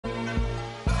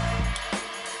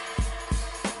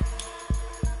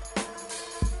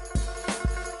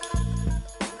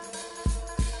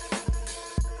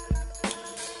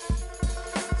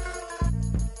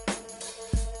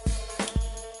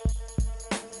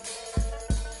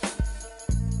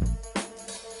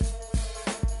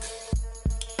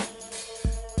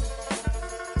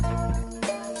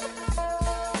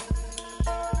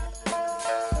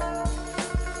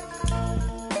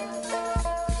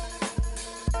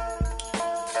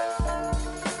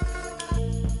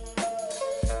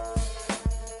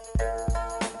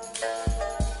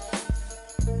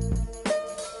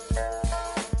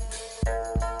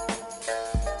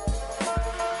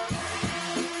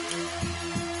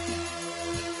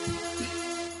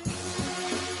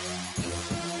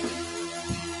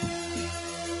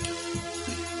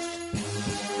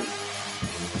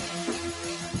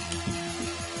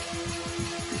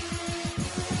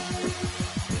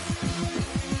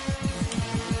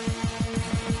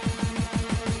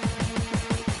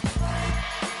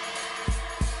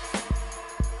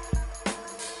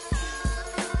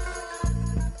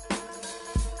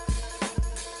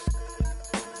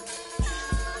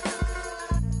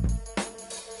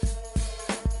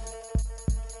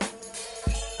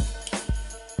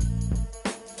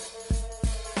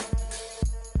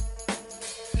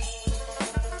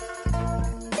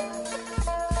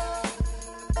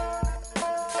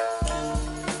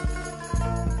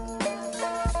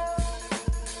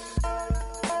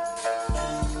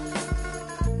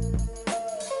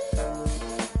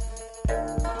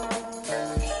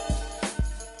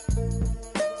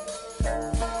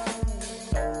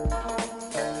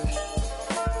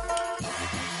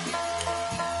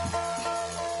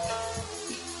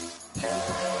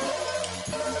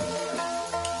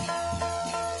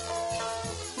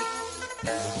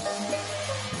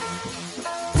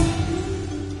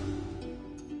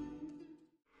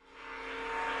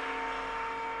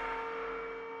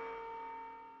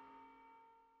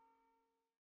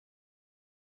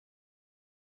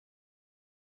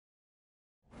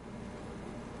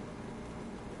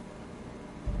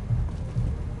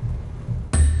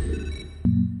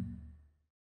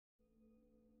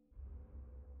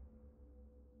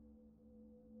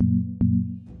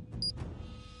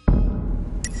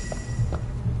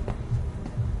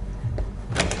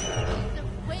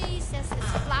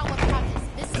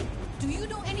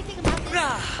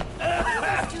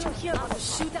here on the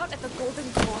shootout at the Golden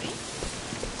Coin?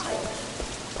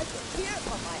 I could hear it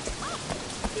from my...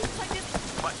 Seems like this...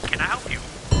 What? Can I help you?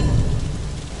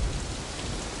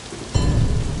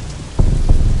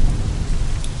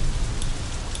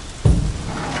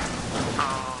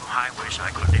 Oh, I wish I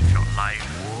could live your life.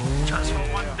 Just for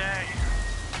one day.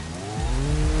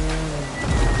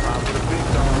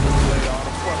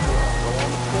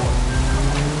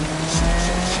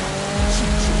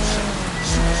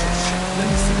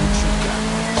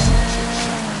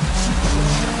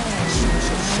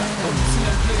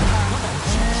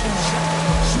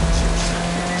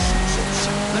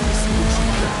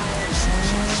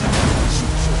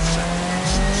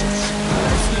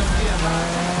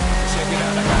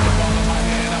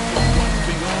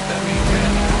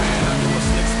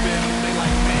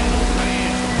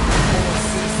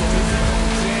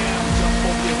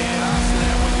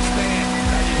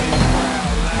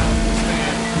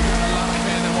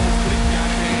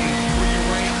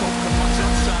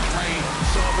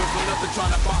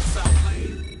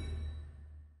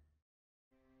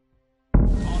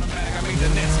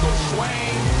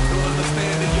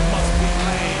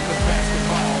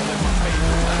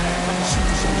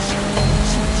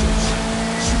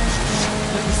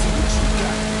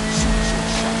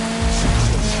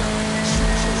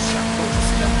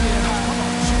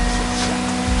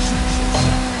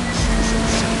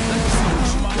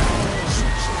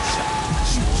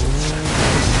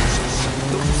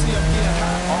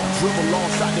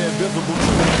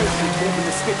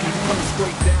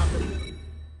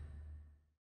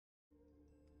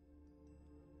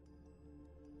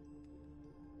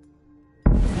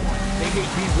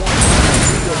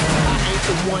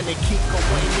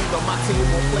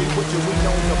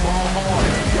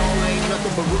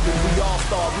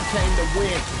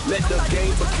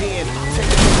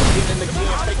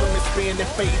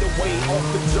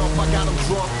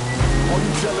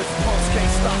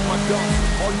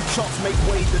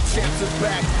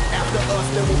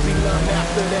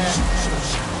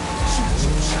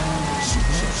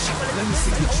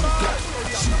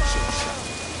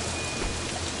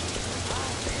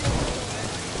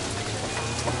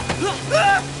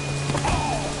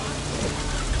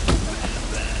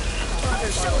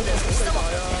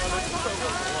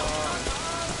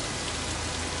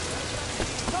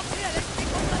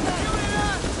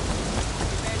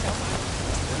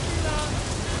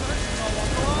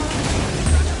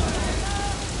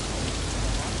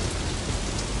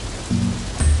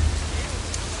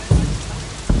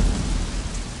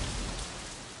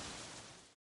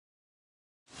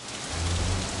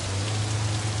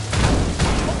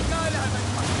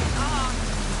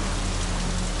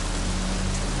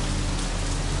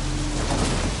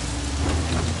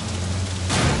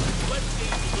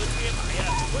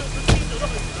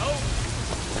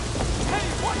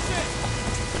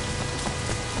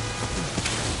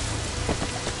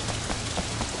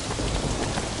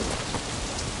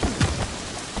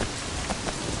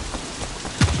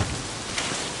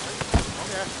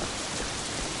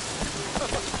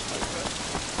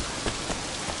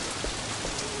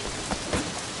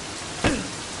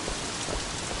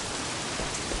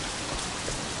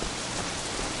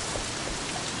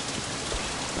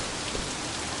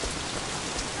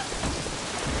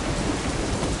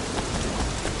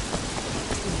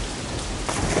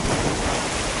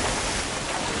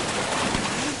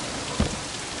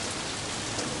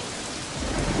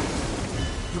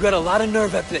 You got a lot of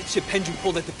nerve after that shit Pendrew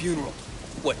pulled at the funeral.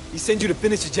 What, he sent you to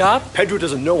finish the job? Pendrew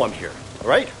doesn't know I'm here, all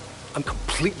right? I'm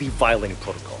completely violating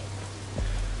protocol.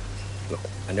 Look,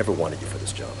 I never wanted you for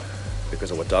this job because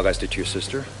of what Dog Eyes did to your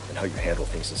sister and how you handle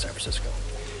things in San Francisco.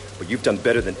 But you've done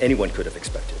better than anyone could have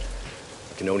expected.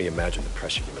 I can only imagine the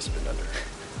pressure you must have been under.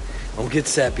 Don't get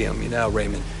sappy on me now,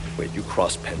 Raymond. Wait, you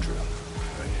crossed Pendrew.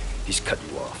 Right? He's cut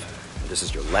you off. And this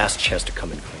is your last chance to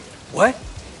come in clean. What?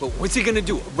 But what's he gonna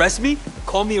do? Arrest me?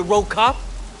 Call me a rogue cop?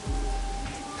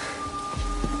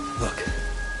 Look,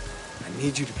 I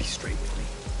need you to be straight with me.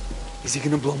 Is he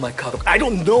gonna blow my cover? Look, I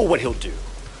don't know what he'll do.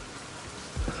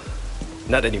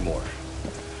 Not anymore.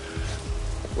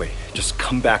 Wait, just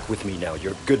come back with me now.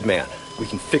 You're a good man. We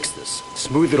can fix this.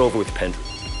 Smooth it over with Pendrew.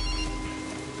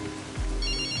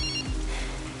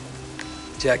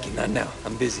 Jackie, not now.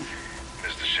 I'm busy.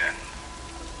 Mr. Shen,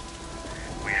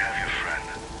 we have your friend,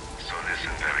 so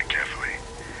listen very carefully.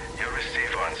 You'll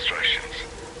receive our instructions.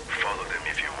 Follow them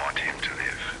if you want him to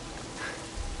live.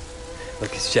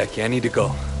 Look, it's Jackie. I need to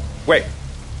go. Wait.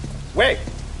 Wait!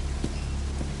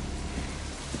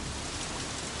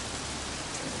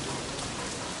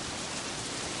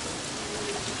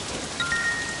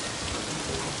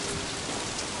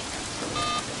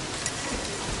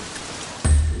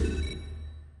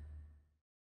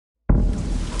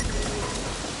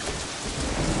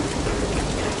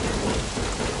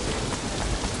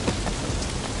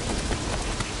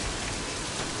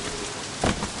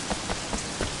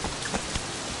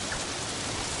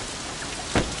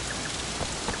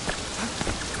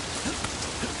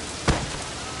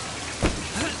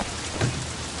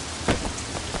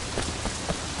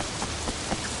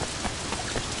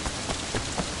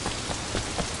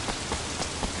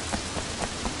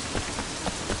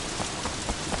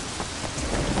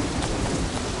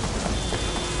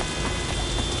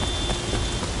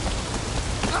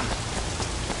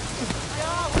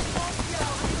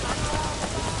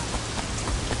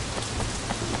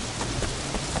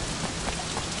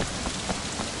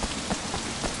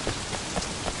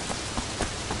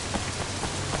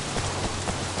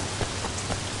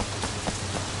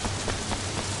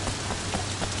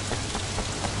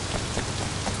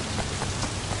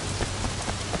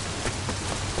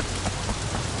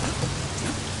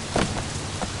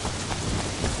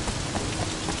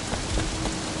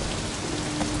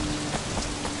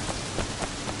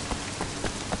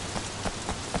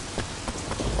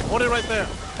 Hold it right there.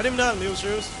 Cut him down, Mule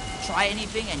Shoes. Try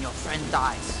anything and your friend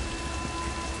dies.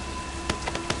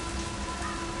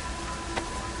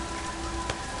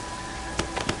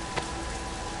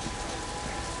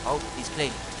 Oh, he's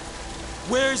clean.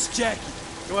 Where's Jackie?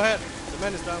 Go ahead. The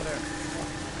man is down there.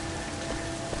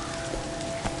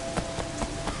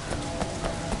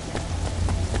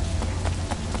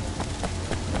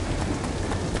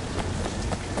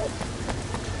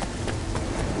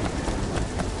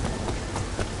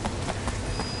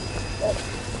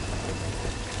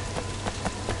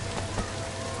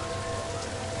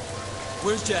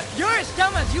 Where's Jackie? You're as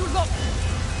dumb as you look!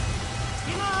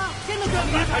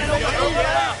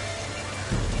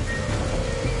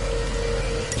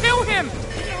 Kill him!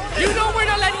 You know we're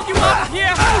not letting you out of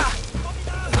here!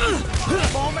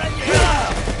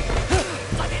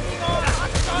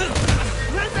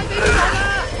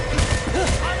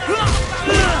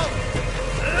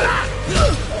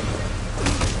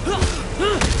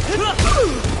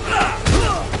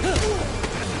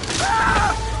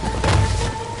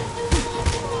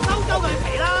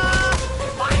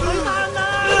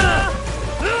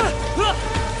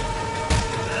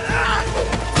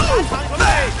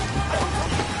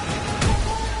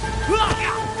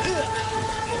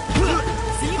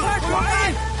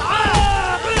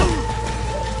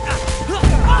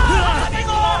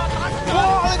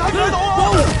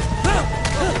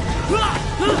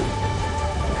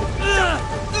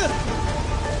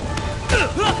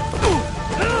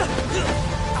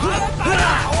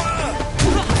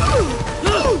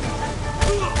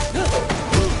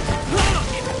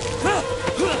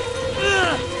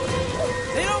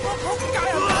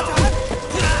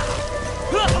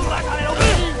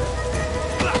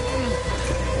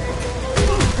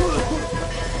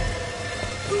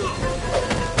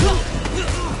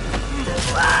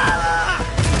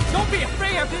 Don't be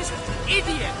afraid of this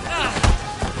idiot!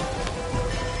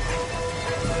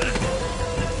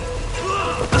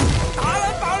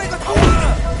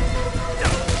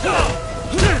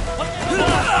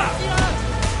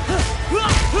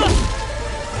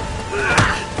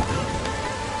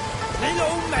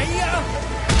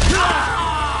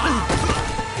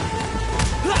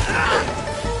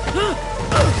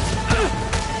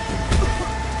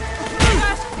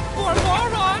 For a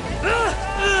moron!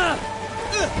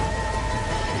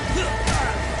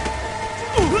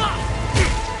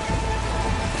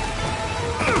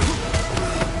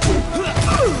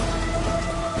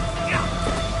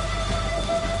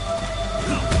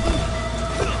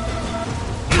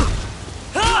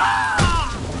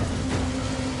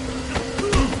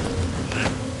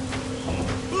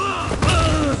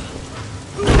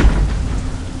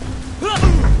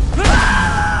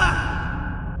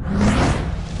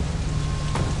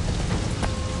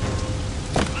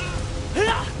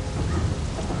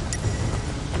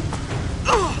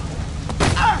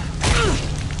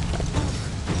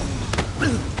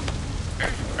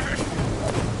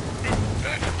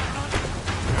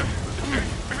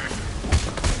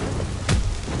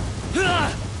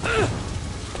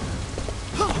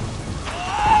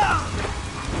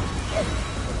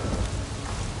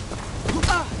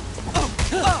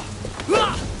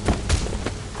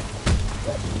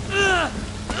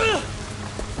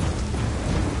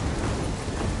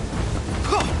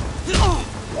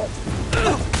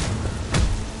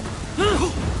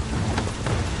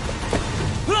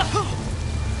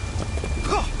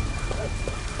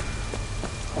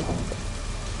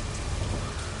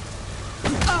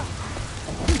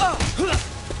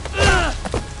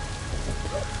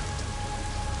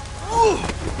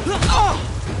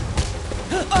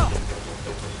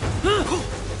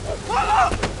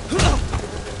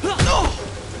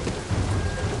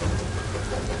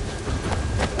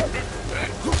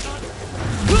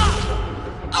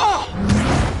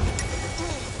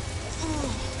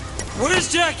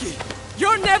 Where's Jackie?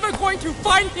 You're never going to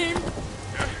find him!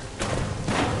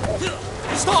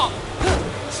 Stop!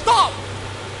 Stop!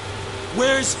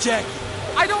 Where's Jackie?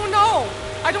 I don't know!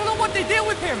 I don't know what they did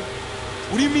with him!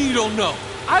 What do you mean you don't know?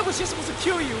 I was just supposed to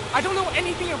kill you. I don't know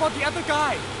anything about the other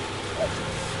guy.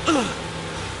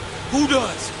 Who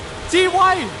does?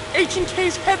 DY,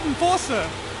 H&K's head enforcer.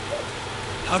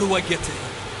 How do I get to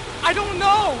him? I don't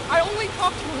know. I only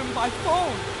talked to him by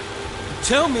phone.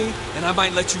 Tell me, and I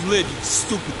might let you live, you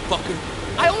stupid fucker.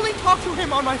 I only talked to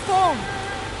him on my phone.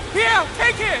 Here,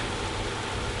 take it!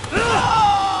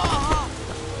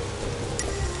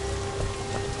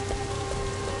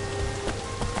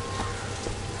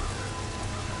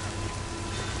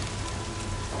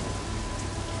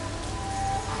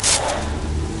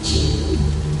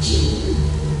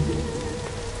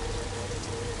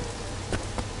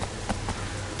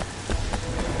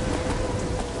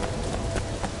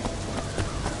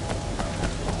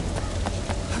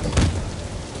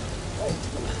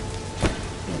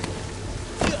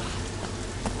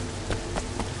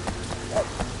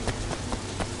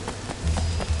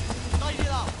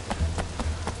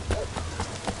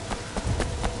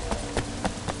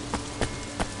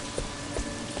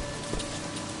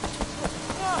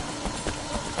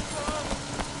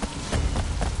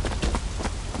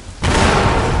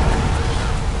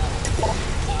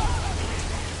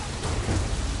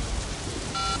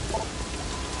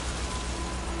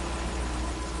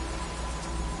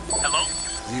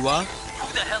 you are?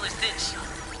 Who the hell is this?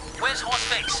 Where's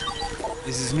Horseface?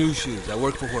 This is New Shoes. I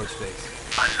work for Horseface.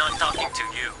 I'm not talking to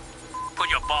you. Put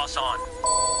your boss on.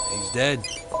 He's dead.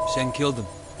 Shen killed him.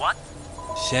 What?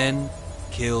 Shen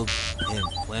killed him.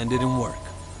 Plan didn't work.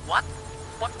 What?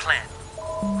 What plan?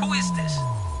 Who is this?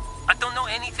 I don't know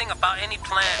anything about any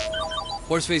plan.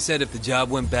 Horseface said if the job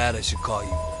went bad, I should call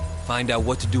you. Find out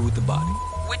what to do with the body.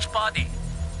 Which body?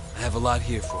 I have a lot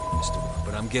here for you, Mr. Ward,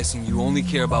 but I'm guessing you only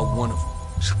care about one of them.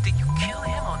 So did you kill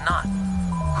him or not?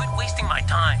 Quit wasting my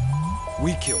time.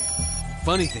 We killed him.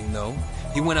 Funny thing, though,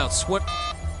 he went out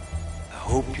I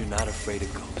hope you're not afraid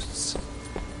of ghosts.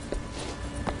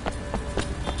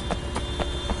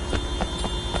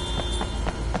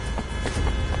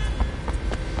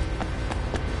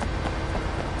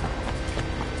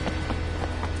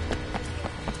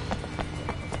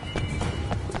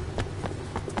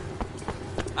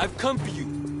 I've come for you.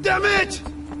 Damn it!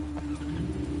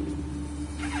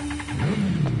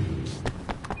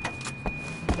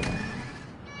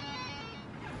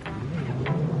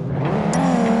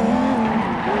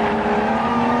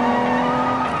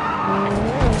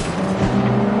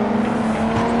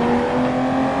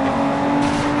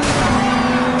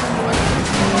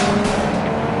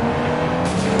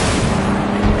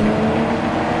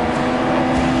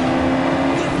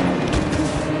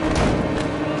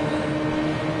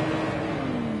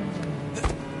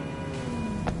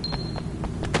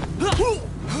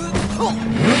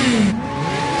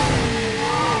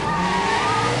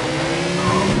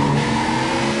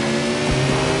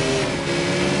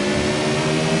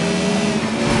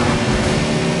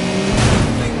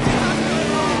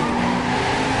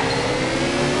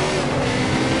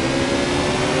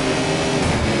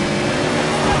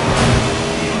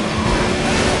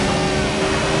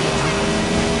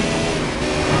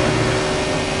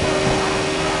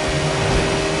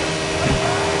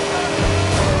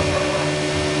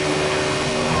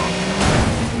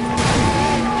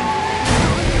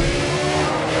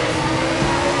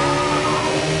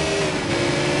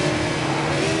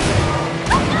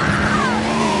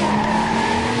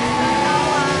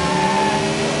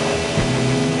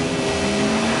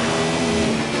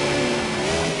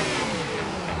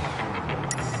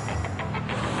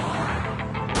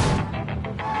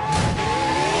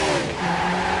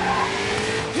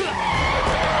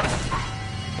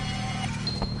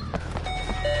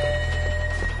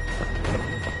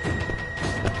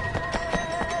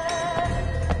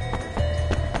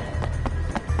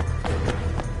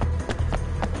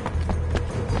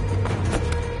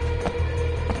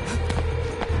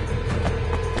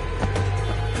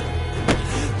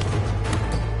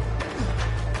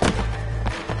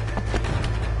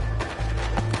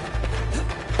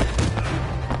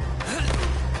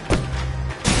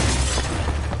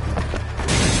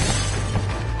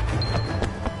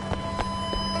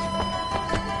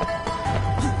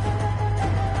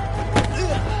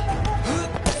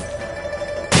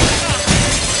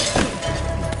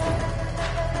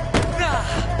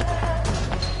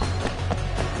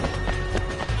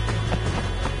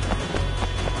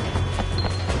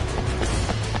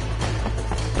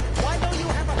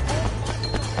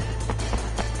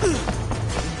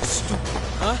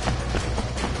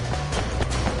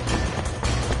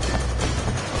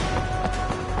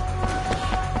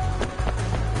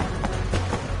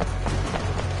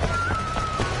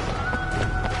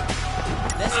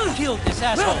 Kill this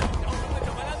asshole.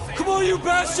 Come on, you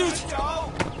bastards!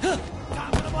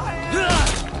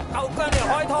 狗跟你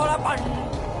開拖啦，笨！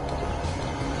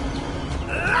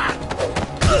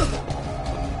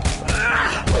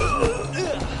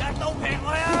一刀劈佢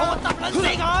啊！我揼撚死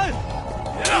佢！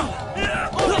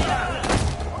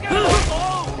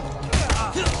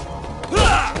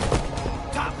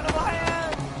插佢啦，閪啊！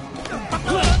揼佢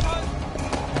兩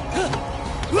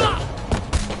佢！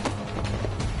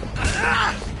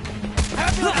睇下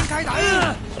邊個更契弟啊！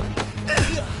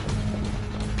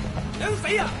想死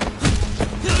啊！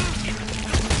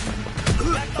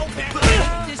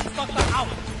 This fucker out!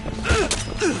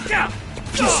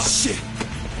 Piece of shit!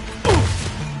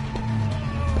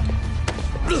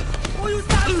 我要殺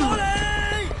咗你！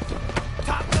插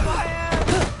佢咪啊！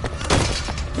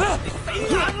你死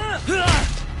硬啦！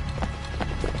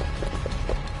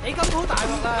你咁好大鑊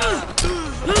啊！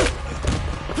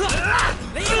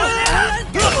你以為你係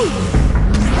人？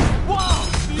哇！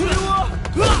屌啊！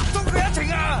捉佢一程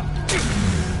啊！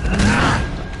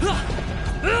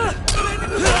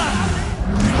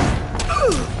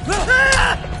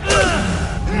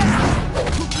 Come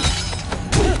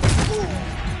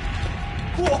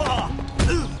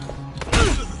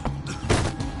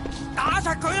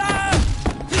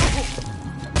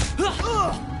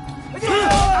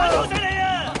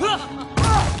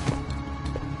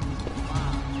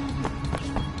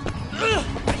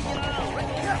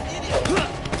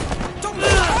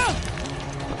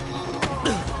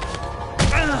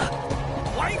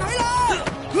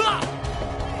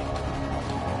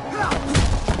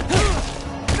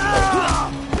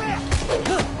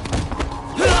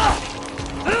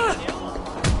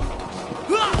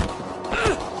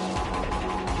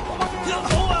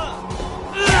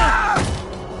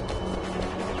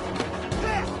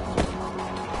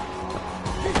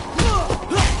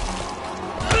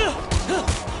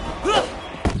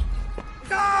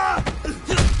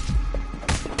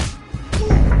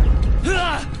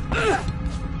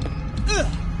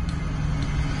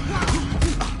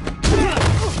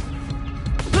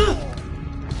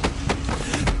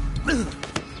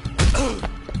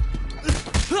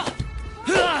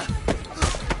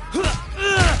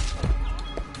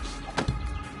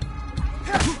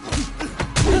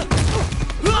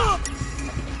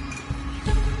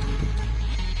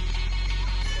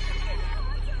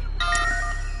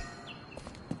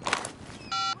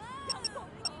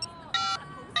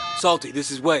Salty, this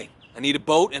is Wayne. I need a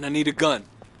boat and I need a gun.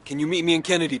 Can you meet me in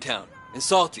Kennedy Town? And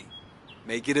Salty,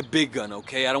 make it a big gun,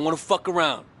 okay? I don't want to fuck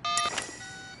around.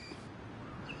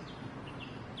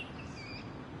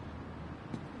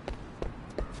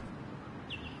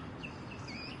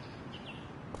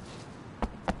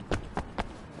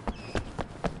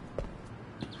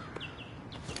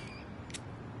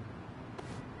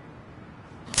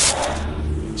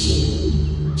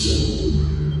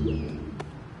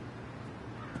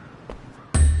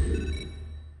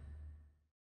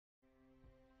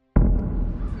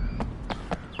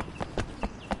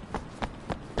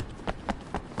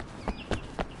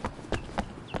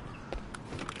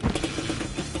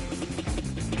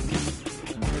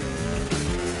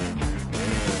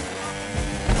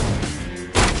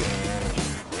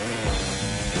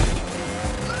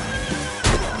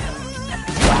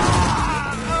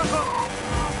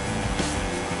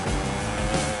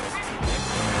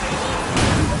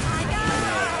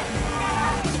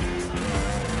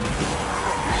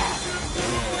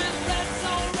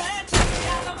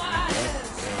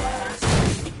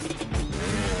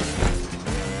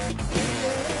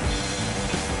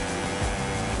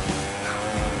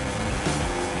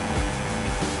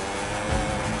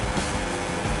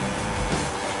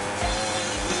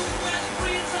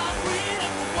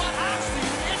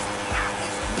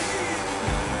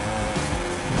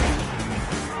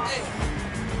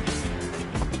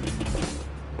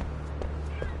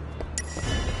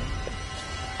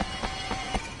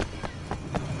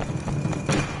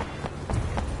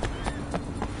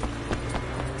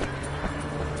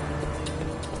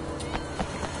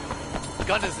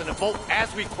 Gun is in a boat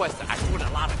as requested. I put a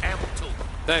lot of ammo too.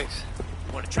 Thanks.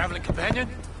 Want a traveling companion?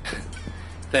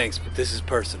 Thanks, but this is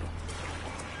personal.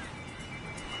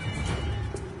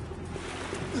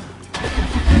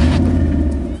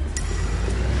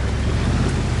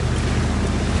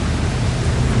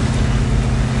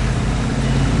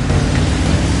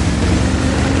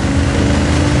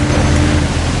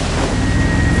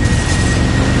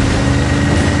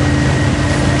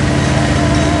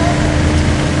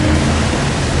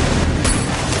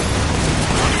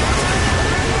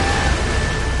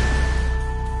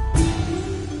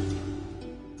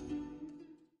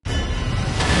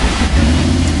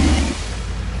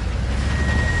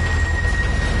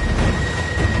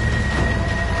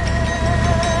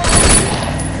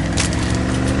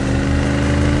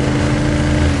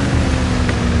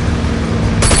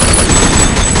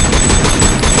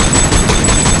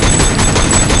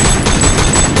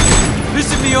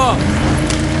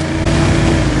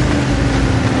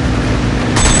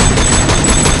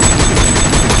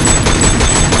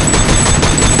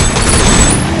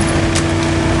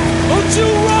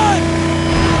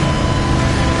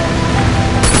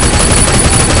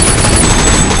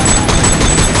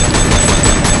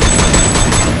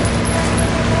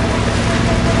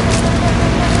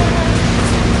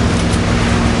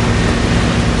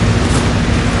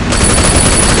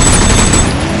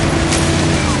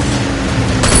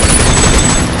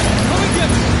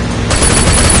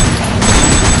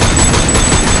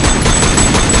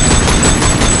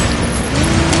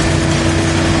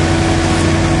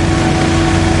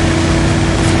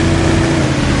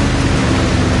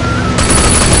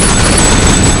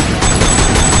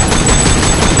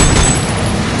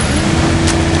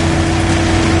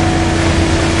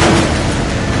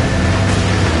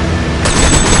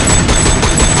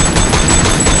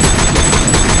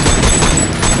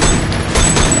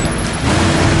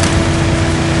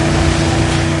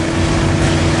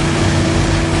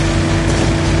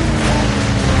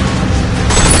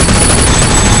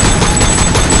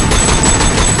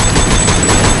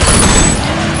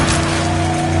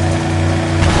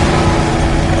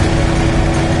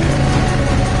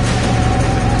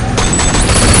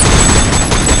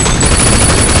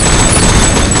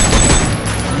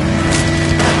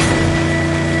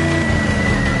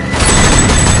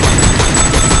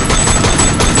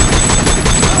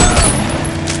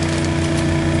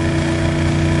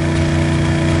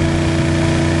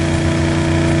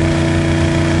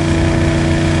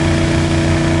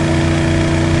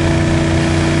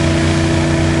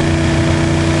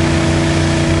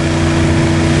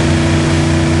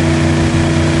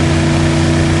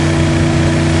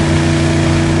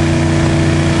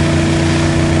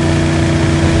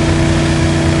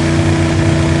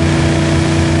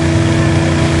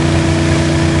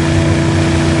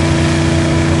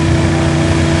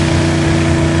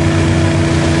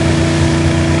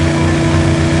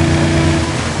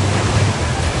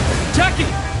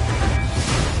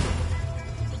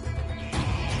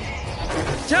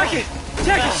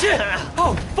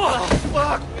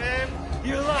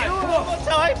 You're alive. Come on. What's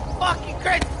I fucking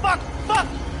crazy. Fuck.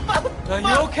 Are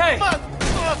you okay? Fuck,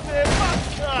 man. Fuck.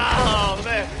 Oh,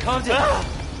 man. Calm down.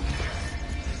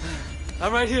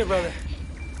 I'm right here, brother.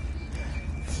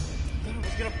 I thought I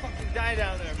was gonna fucking die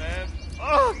down there, man.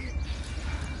 Oh.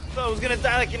 I thought I was gonna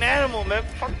die like an animal, man.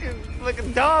 Fucking like a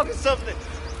dog or something.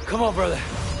 Come on, brother.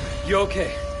 You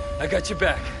okay? I got your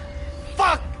back.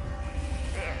 Fuck.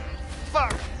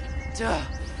 Fuck. Duh.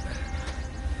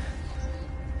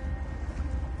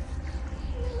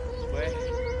 Wait.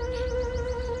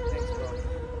 Thanks, bro.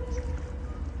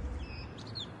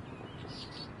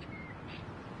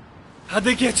 How'd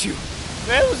they get you?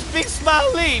 Man, it was Big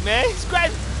Smile Lee, man. This guy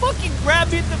fucking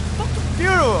grabbed me at the fucking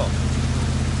funeral.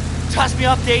 Tossed me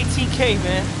off to 18K,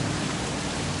 man.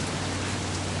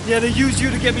 Yeah, they used you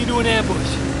to get me to an ambush.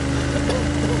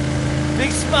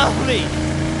 Big Smile Lee.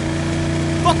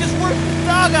 Fuckers worse than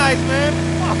dog eyes, man.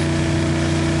 Fuck.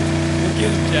 We'll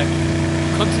get him,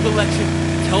 Jackie. Come to the lecture.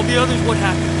 Tell the others what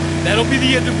happened. That'll be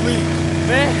the end of Lee.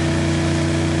 Man,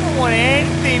 I don't want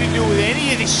anything to do with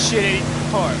any of this shit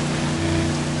anymore.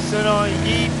 Son on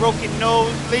Yi, broken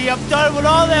nose, Lee. I'm done with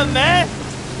all them, man.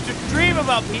 Just dream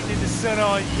about beating the Son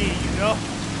on Yi, you know?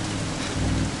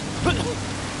 What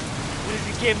does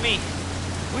it get me?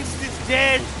 Winston's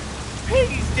dead.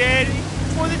 Peggy's dead.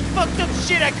 All this fucked up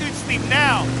shit, I couldn't sleep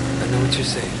now. I know what you're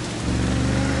saying.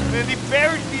 Man, they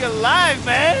buried me alive,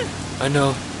 man. I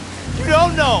know. You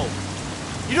don't know.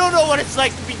 You don't know what it's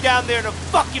like to be down there in a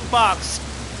fucking box.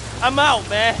 I'm out,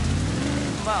 man.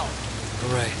 I'm out.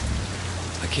 All right.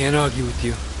 I can't argue with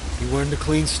you. You weren't a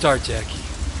clean start, Jackie.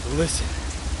 But listen,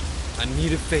 I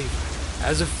need a favor.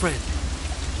 As a friend,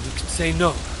 you can say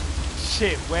no.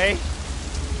 Shit, Way.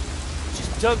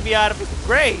 Just dug me out of a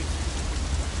grave.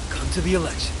 Come to the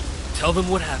election. Tell them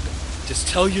what happened. Just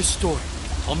tell your story.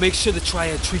 I'll make sure the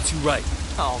Triad treats you right.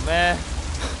 Oh, man.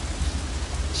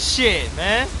 Shit,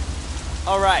 man.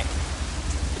 Alright.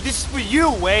 But this is for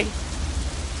you, Way.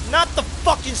 Not the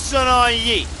fucking Son on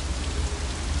Yi.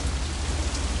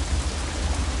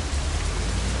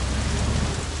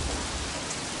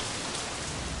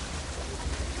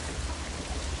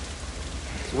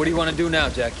 So what do you want to do now,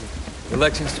 Jackie? The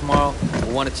election's tomorrow.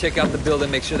 We'll want to check out the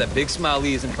building, make sure that Big Smile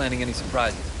Lee isn't planning any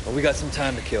surprises. But we got some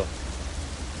time to kill.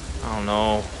 I don't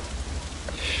know.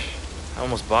 I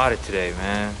almost bought it today,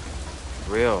 man.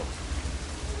 For real.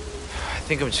 I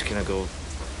think I'm just gonna go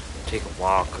take a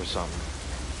walk or something.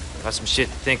 Got some shit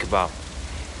to think about.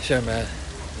 Sure, man.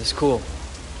 It's cool.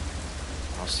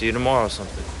 I'll see you tomorrow or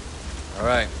something. All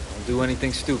right. Don't do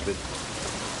anything stupid.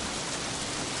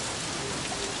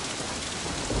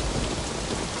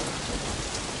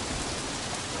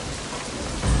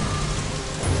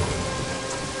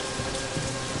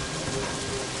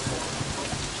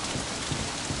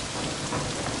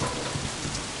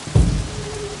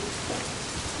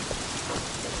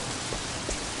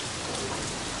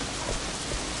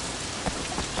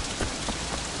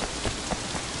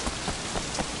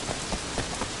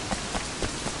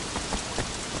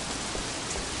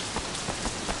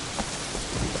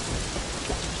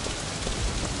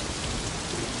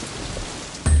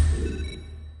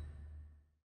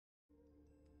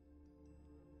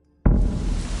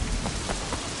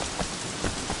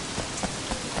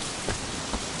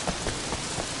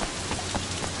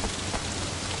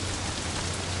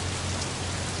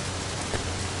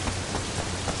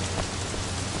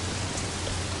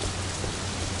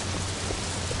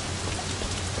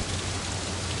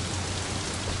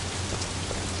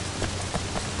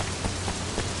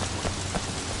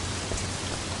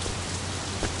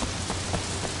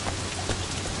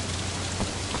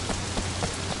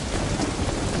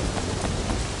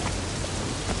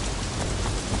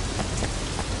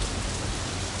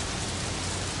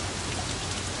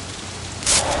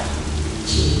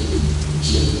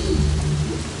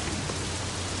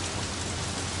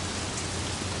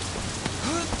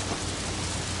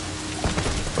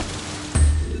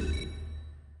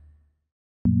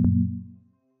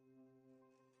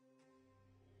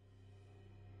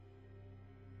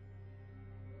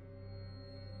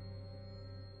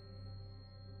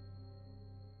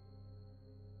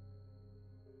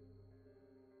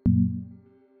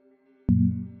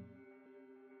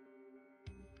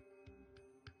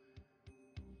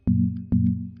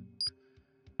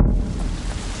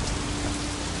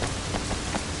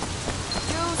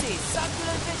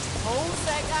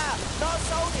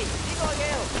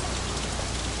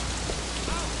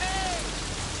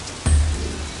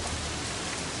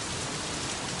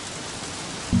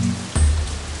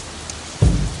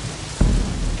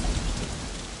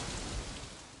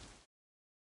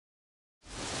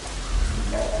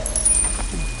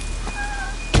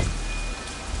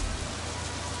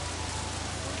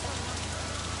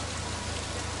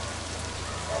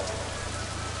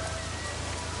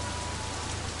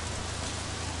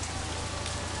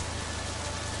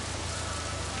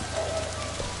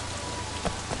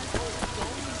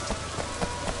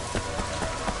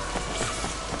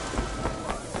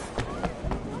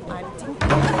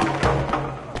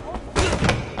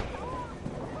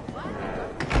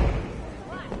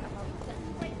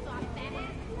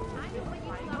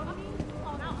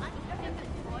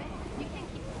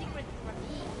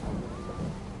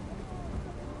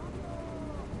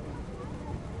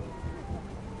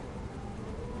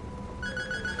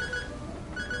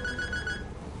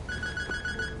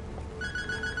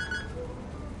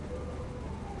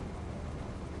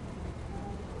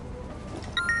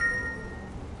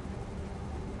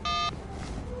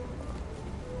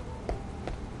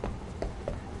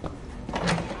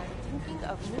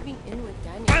 moving in with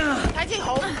Daniel. 睇清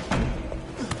好。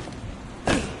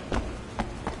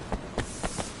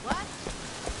 What?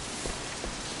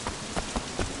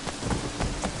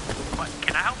 What?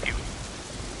 Can I help you?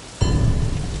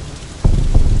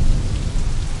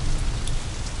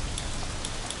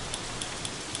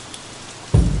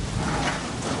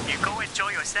 You go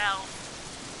enjoy yourself.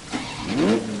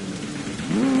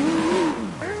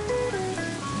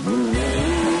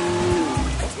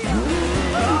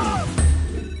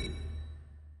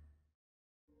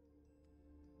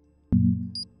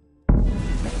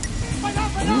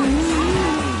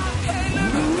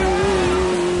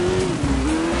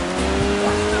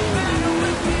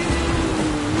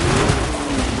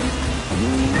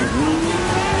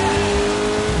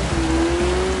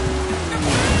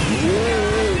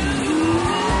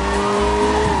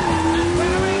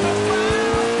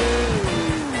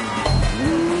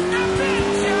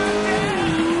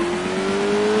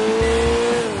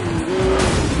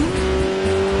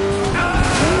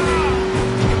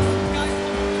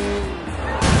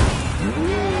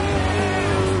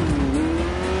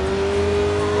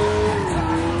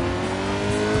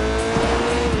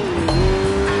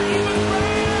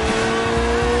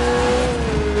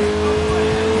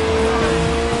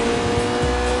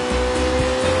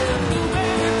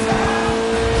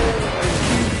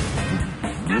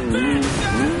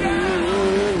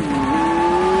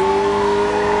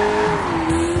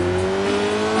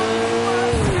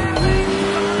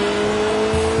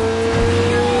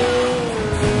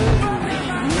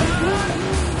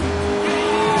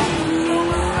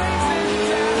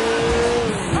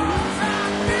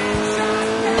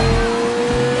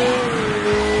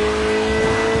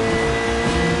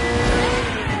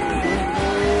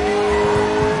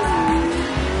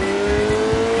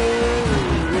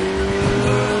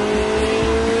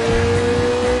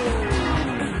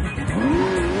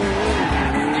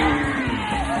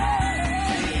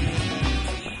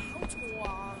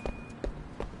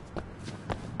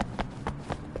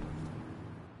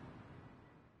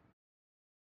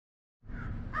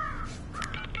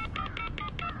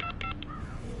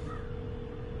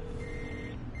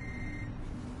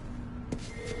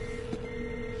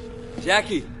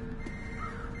 Jackie!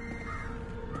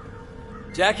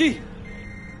 Jackie?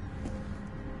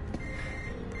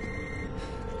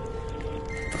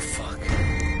 What the fuck?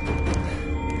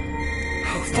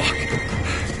 Oh, fuck.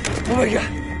 Oh, my God.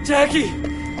 Jackie!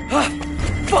 Ah,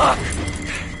 fuck!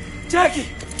 Jackie!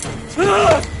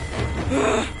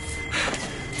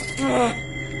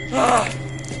 Ah!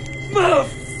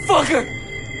 Motherfucker!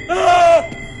 Ah!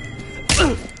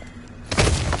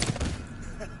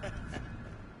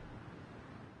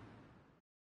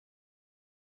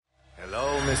 Hello,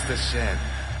 Mr. Shen.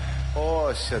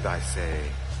 Or should I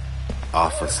say,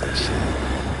 Officer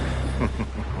Shen.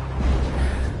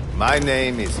 My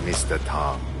name is Mr.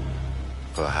 Tong.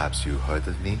 Perhaps you heard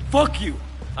of me? Fuck you!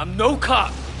 I'm no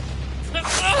cop!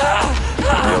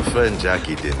 Your friend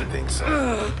Jackie didn't think so.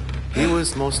 He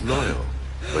was most loyal.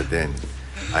 But then,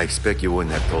 I expect you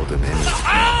wouldn't have told him anything.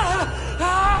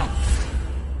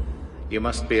 You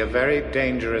must be a very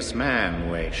dangerous man,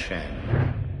 Wei Shen.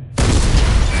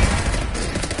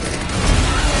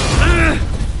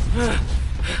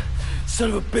 Son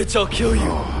of a bitch, I'll kill you!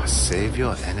 Oh, save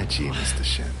your energy, Mr.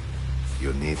 Shen.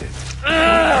 You'll need it.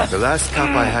 The last cop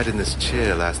I had in this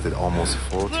chair lasted almost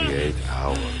 48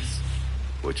 hours.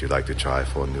 Would you like to try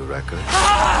for a new record?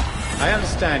 I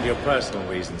understand your personal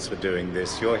reasons for doing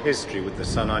this, your history with the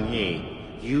Sun On Yi.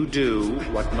 You do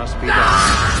what must be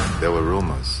done. There were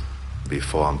rumors.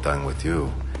 Before I'm done with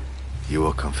you, you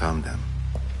will confirm them.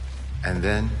 And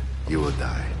then you will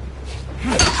die.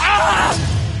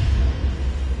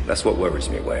 That's what worries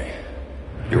me, Wei.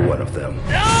 You're one of them.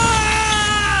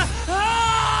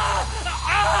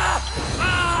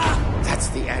 That's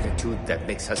the attitude that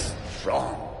makes us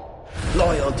strong.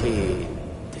 Loyalty,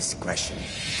 discretion.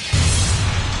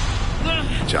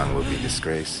 Zhang will be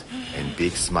disgraced, and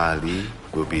Big Smile Li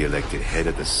will be elected head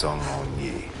of the Sun On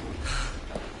Yi.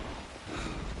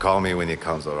 Call me when he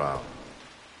comes around.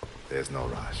 There's no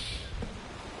rush.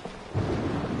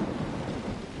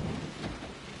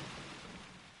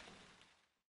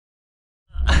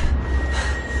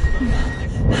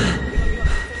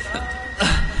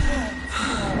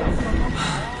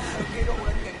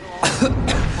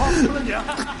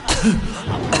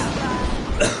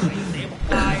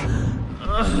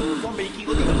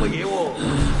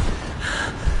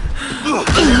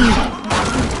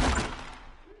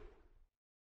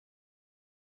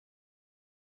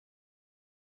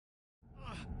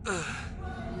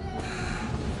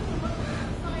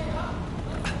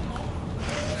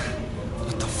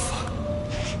 What the fuck?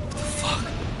 What the fuck?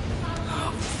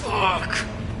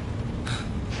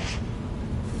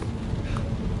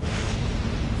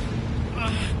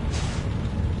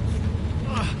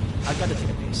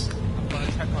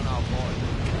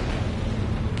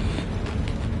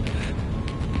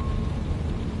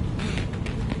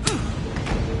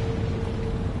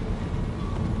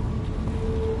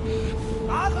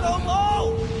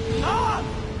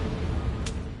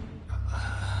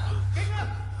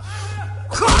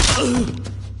 I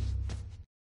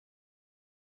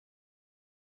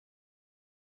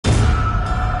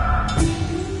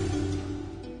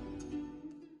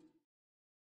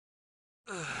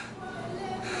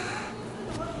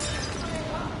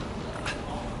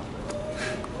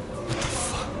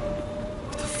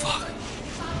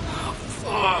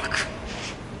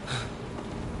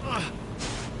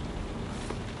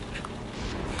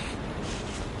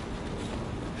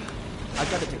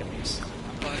gotta take a piss.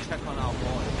 I'm gonna check on our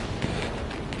boy.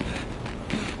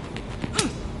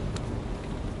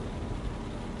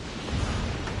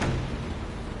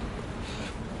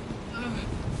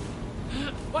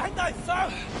 Behind us, sir!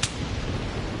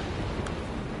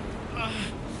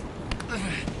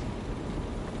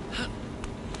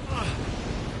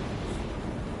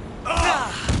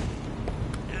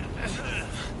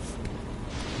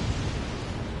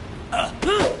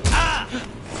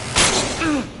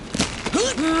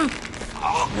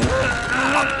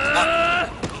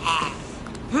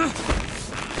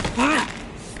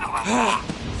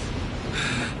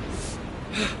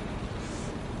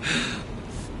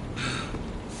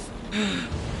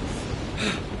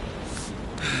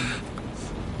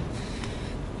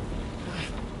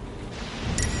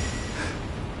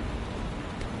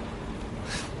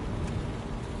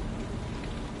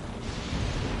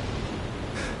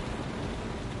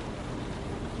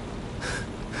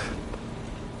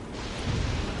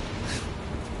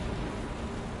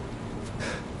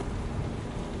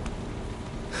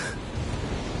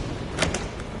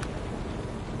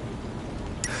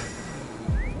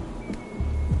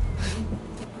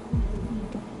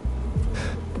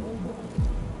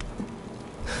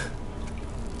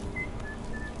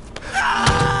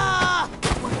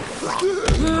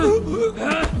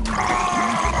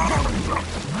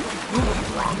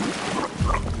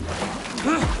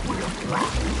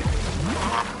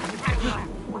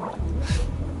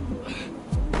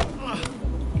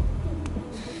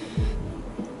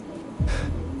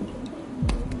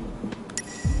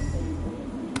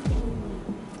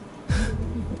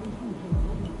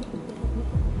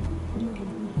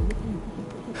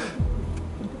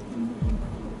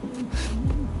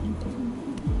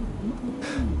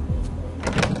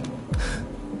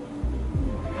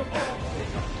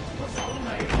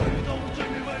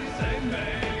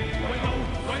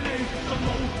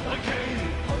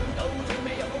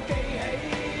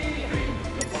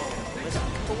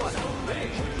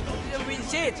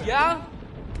 Shit, yeah?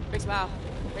 Big smile.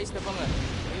 Face the bunga.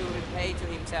 He will repay to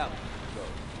himself. So,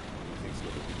 he thinks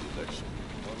he'll win the election.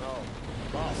 Oh no,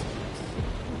 boss. I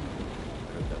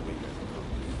heard that wingman will come.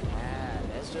 Yeah,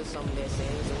 that's just some of their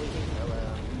sayings that we can kill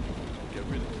him. Get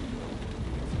rid of him.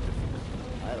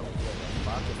 I don't give a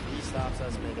fuck if he stops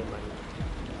us making money.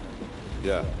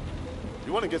 Yeah.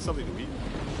 You want to get something to eat?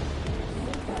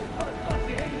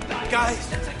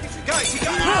 Guys, you gotta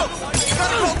go! You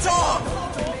gotta go talk!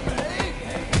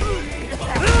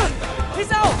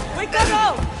 He's out! We gotta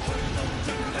go!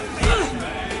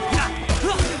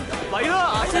 嚟啦，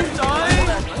矮仔！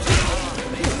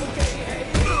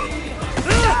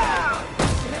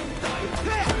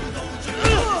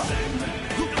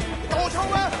多衝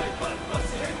啊！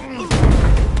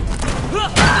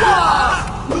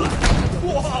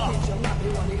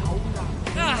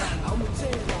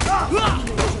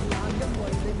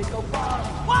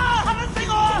哇！嚇死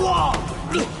我啊！哇！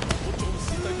我做事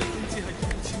第一件事係用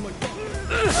錢為本。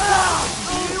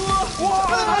哇！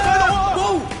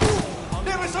你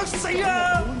係咪想死啊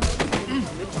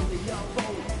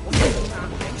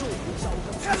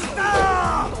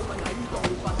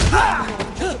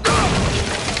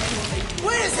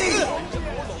？Where is he？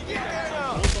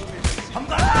 冚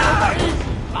家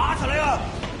打出嚟啊！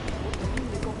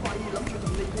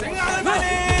整下佢塊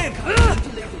面！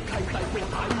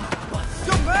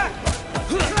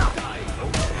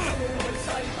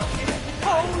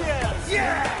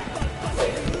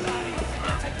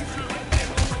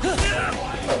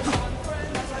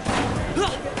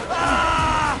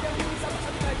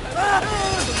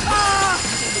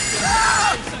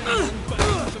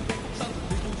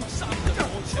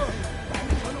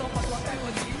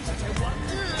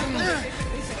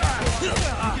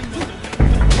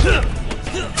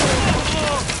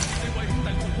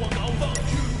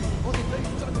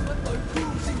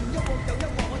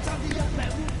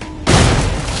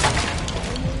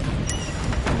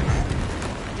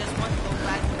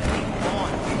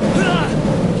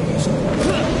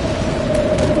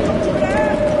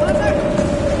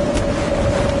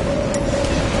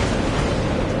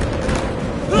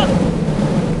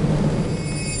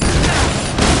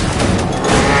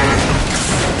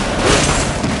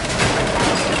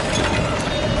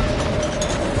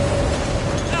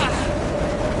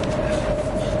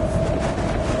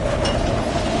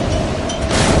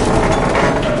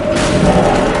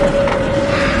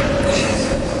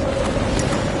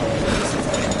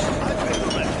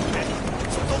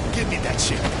 need that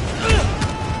shit.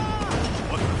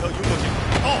 What the hell you looking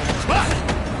at? Oh, what?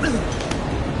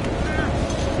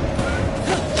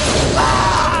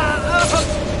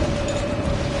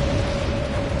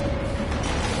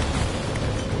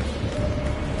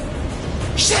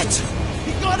 Shit!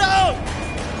 He got out!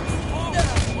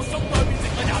 我心裏變成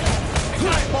個人，你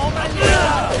係幫緊嘢啊！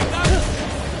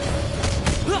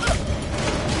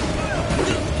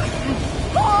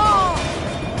 哇！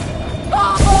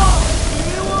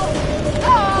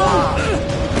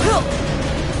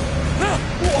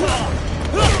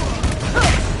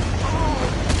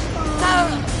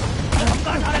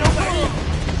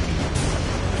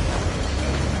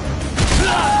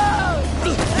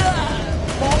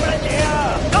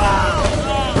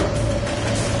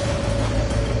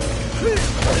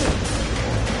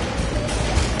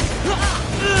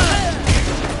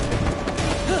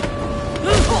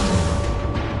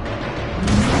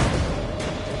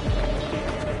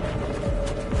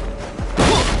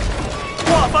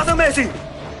發生咩事？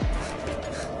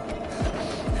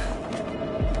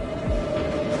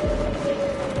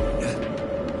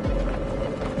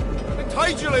你睇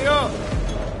住嚟啊！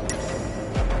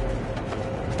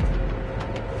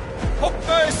仆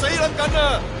街死撚緊啊！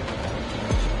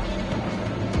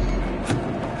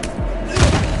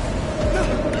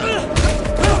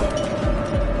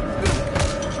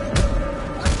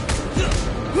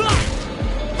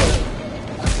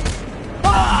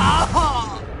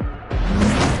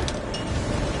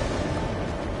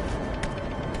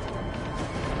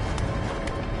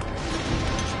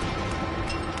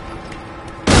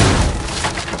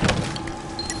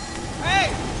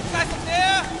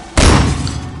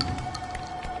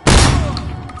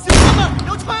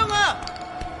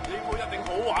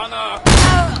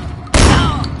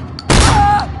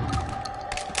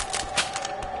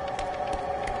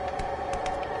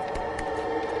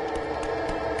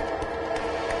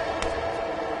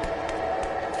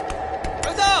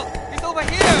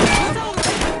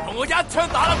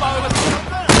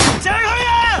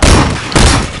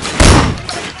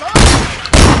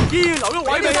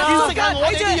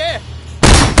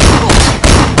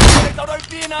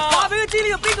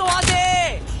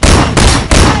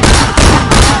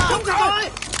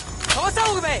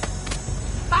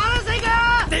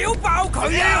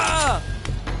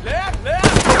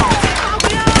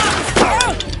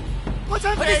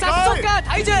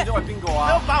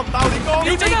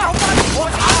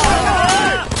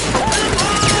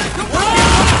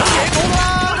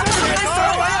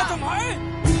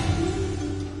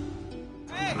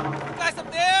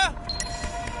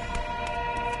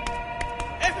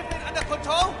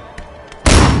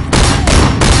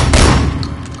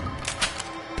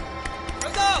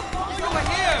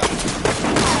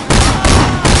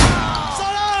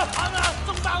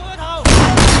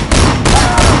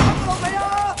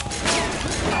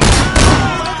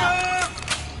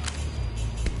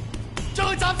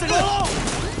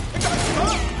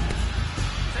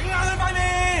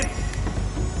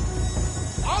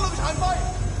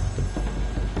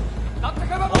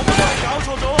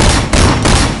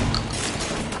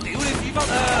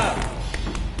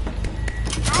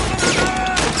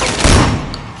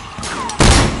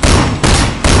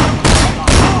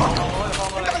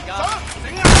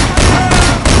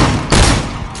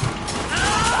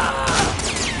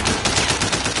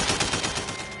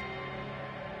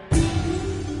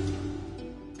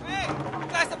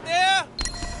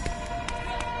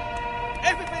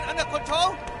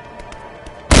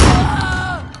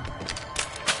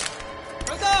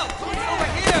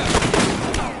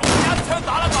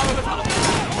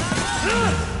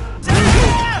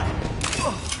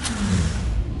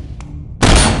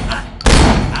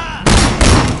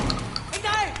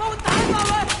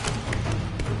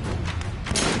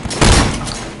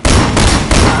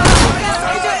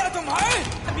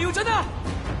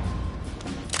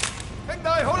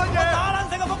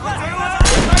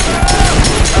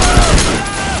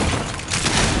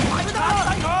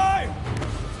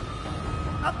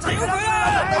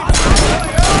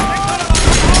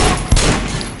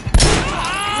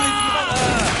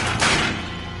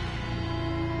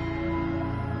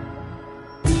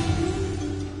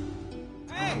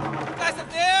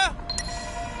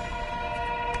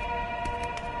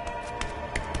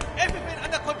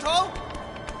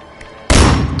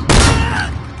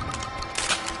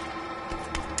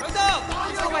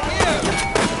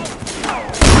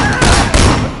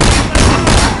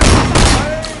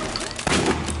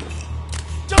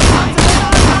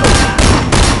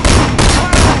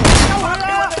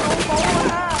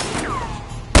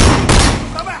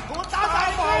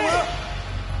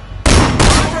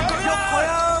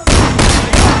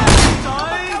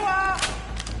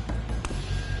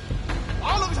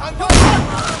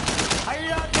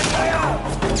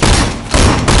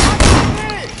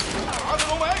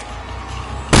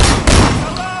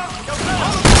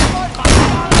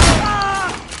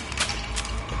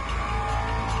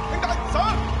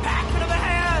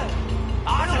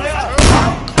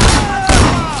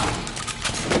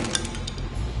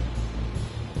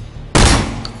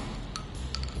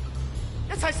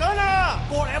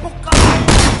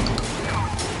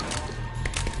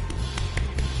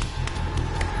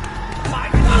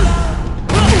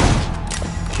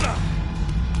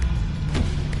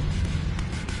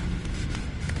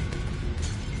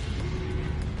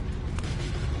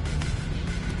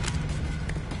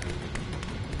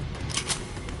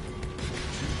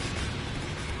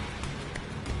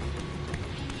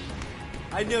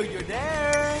 I knew you're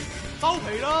there. 收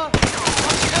皮啦！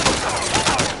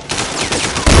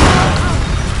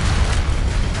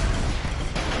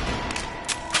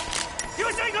要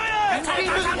死佢啊！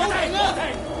冇停！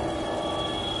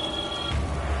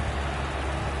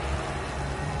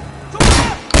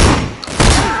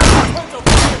創造佢，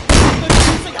應該認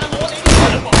識下我哋啲嘢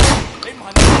喎。你唔係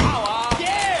咪抄啊？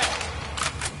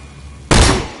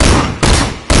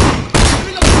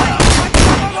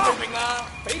明啦，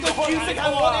俾佢見識下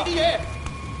我哋啲嘢。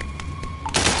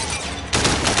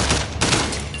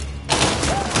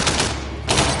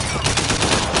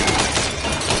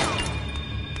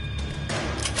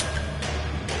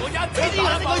我一俾啲眼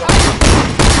佢睇，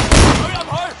懟入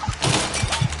去，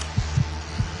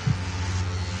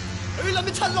佢諗啲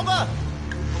七六啊！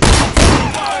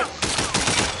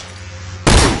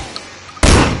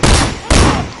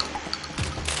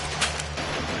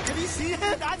有啲屎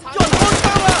打殘，有人開槍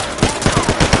啦！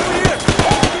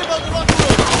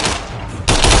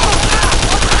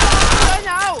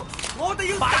我哋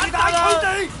要打大佢哋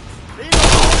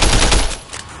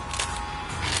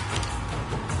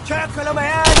！check佢啦未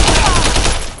啊？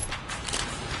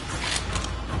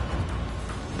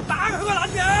打佢個撚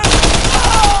嘢！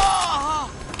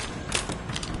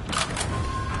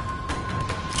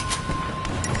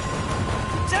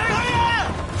射佢啊！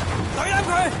懟冧佢！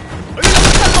佢冧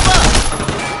七六啊！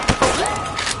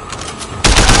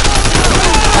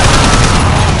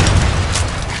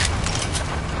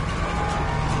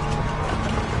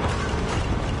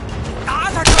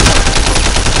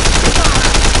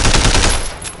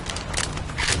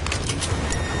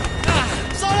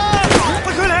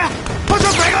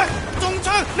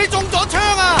你中咗槍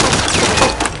啊！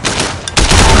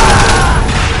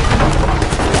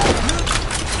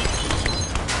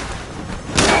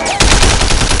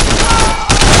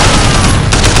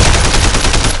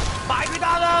埋佢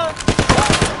單啦！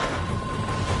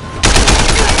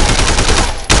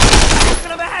佢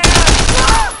哋咩啊？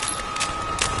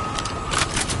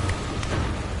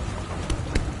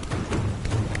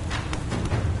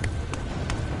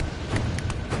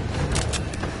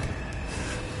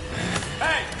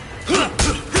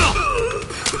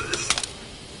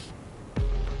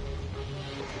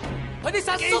佢哋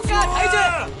殺叔㗎，睇住！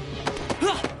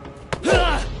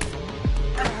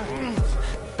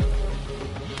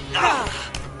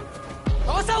同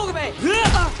我收佢未？嚟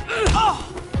啊！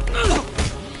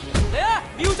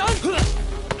瞄準！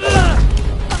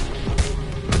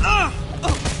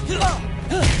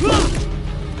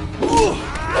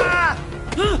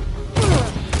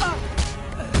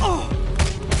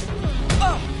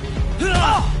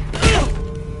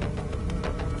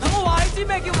等我話你知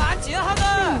咩叫眼前一黑啊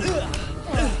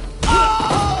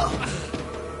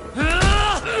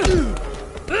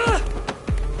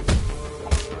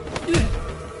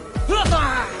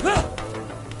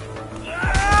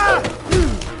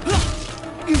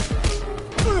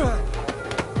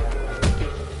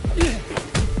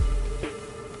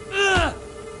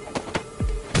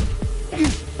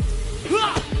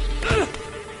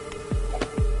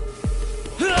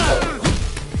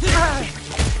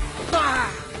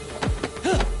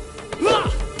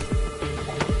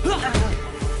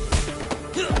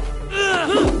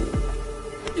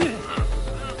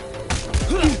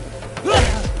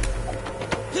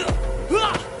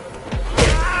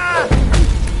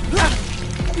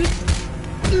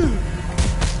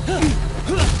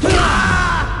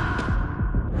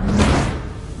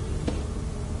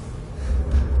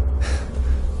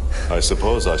！I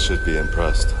suppose I should be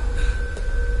impressed.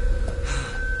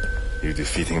 You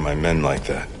defeating my men like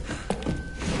that.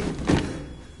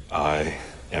 I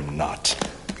am not.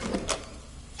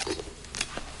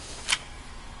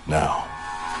 Now,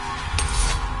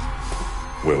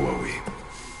 where were we?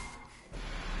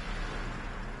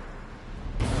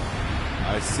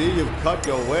 I see you've cut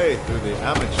your way through the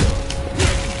amateur.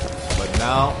 But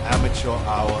now amateur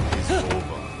hour is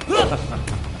over.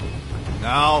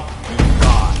 Now you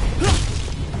die.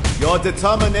 Your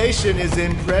determination is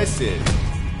impressive.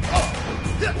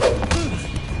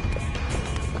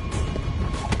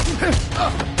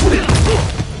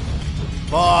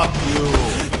 Fuck you.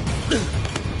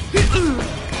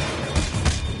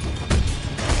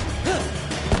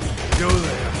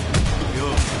 Julia,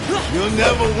 you'll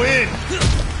never win.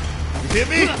 You hear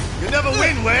me? You'll never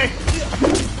win, Wei.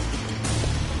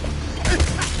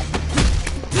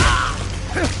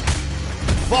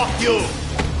 Fuck you.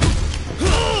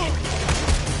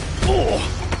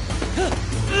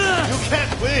 You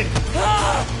can't win.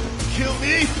 Kill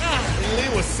me, and Lee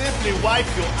will simply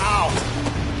wipe you out.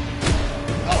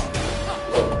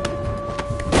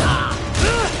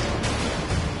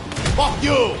 Fuck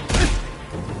you.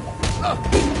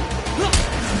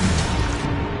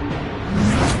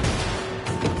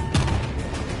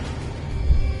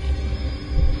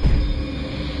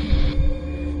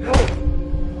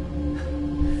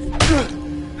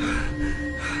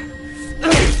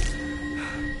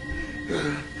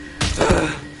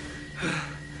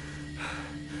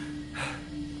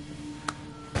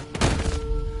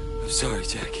 sorry,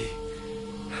 Jackie.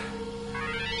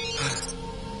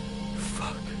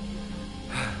 Fuck.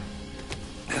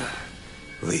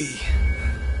 Lee.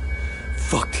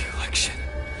 Fuck the election.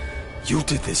 You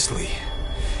did this, Lee.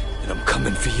 And I'm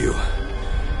coming for you.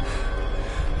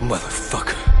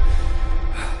 Motherfucker.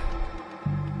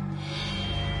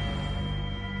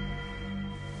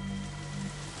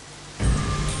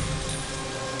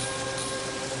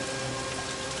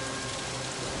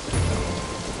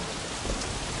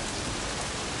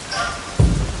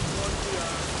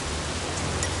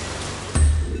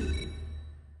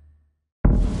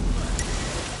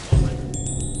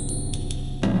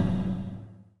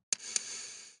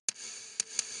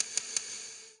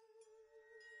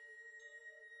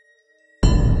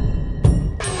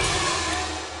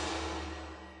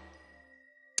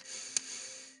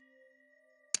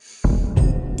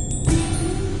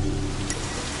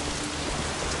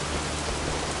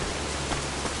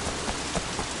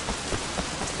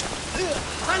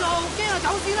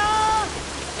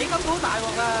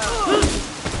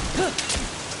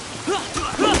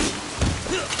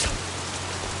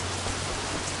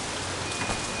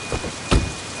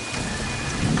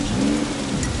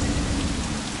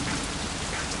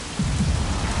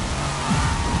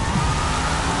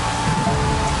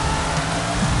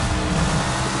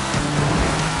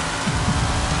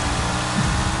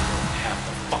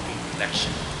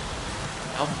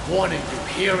 I'm warning you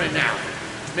here and now.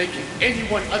 Making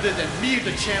anyone other than me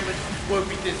the chairman will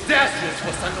be disastrous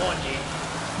for Sun On Yee.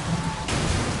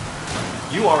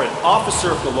 You are an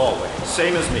officer of the law, Wei,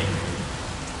 same as me.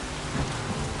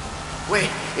 Wait,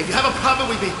 if you have a problem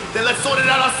with me, then let's sort it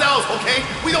out ourselves, okay?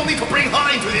 We don't need to bring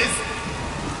her into this.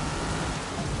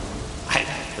 I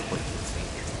like the way you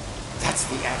think. That's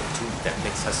the attitude that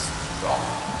makes us strong.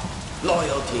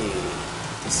 Loyalty,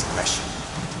 discretion,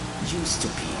 used to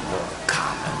be more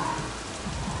common.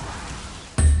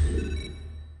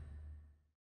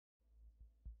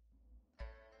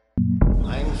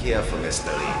 I'm here for Mr.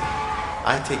 Lee.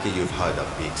 I take it you've heard of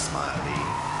Big Smile Lee.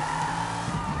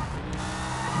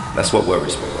 That's what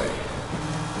worries me, Wei.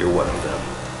 You're one of them.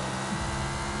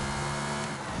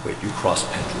 Wait, you crossed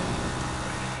Pendrew.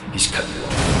 He's cut you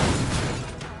off.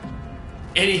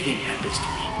 Anything happens to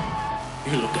me,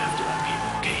 you look after our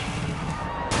people, okay?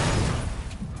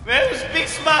 Man, it was Big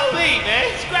Smile Lee, man.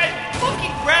 This guy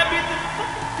fucking grabbed me at the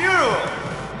fucking funeral.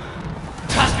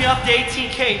 Tossed me off the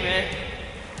 18K, man.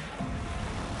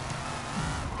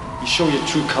 You show your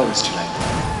true colors tonight.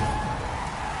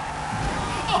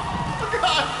 Oh,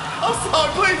 God! I'm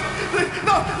sorry, please!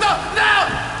 No!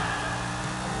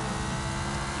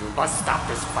 You must stop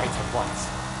this fight at once.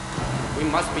 We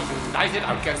must be united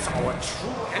against our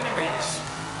true enemies.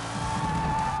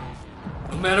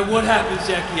 No matter what happens,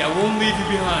 Jackie, I won't leave you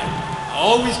behind.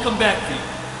 I'll always come back to you.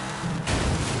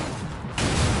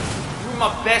 You were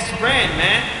my best friend,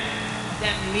 man.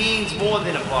 That means more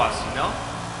than a boss, you know?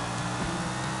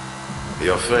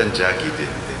 Your friend Jackie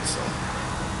didn't think so.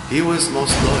 He was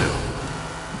most loyal.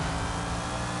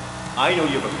 I know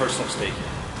you have a personal stake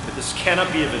here, but this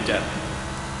cannot be a vendetta.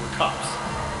 We're cops.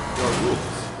 There are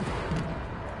rules.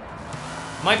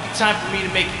 Might be time for me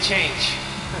to make a change.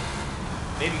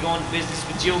 Maybe go into business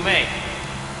with Jill May.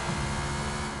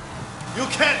 You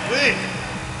can't win!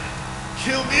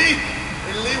 Kill me,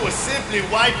 and Lee will simply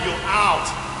wipe you out!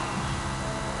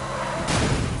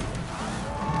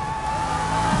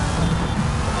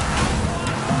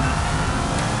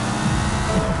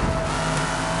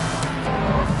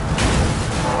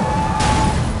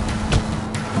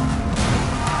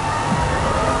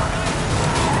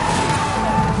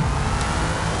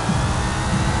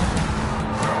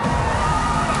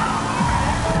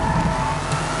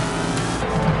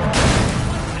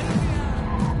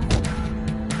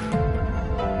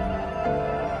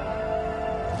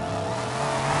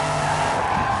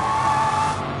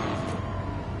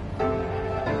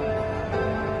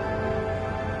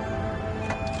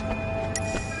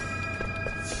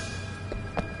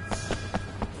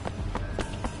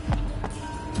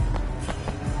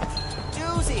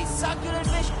 Succulent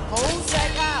fish, 好食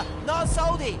啊 Not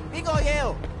salty, 邊個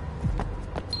要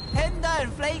Tender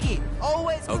and flaky,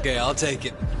 always good. Okay, I'll take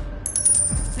it.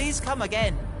 Please come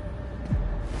again.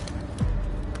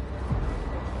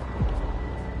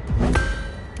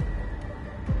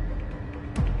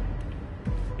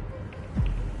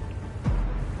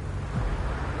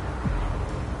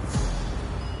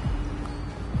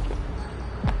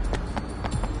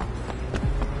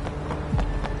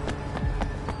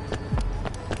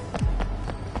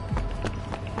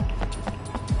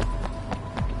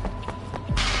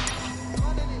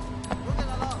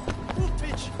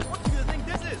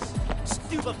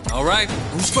 All right,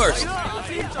 who's first?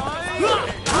 Oh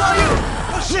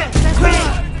shit! That's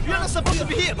me! You're not supposed to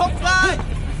be here! Pop fly!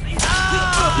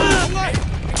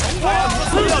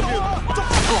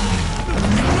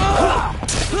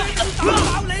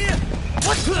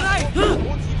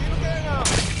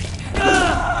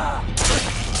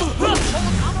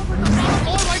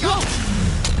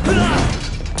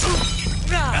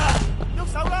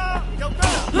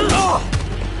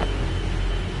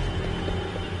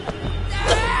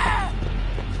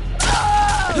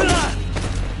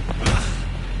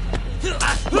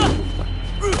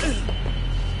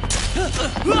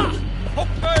仆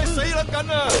街死甩緊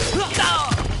啊！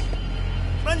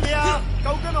乜嘢啊？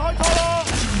救機咪開拖咯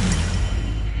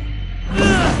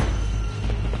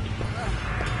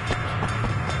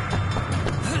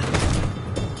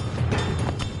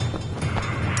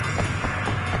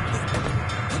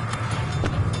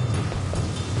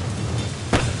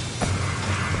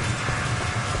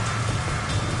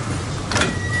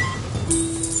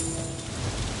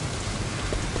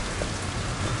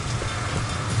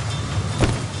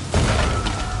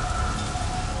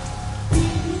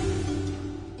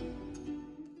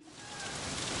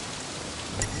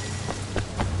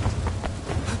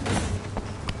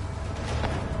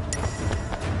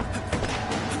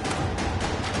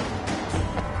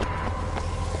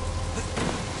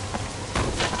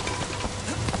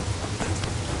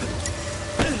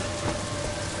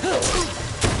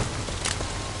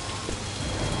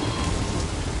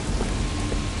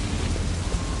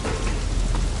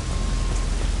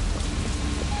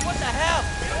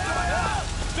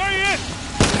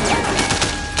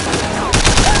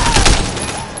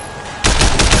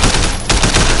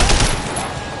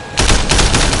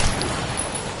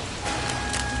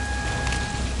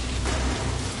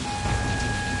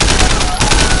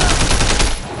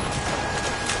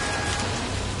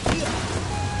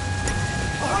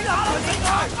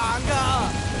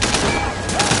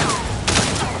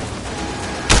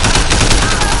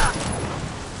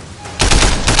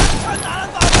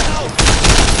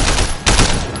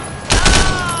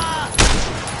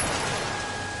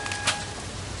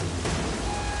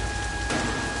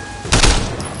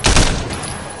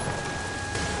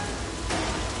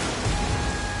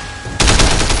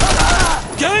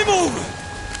！Game over!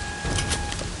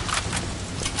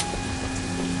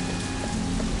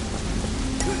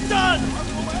 Done!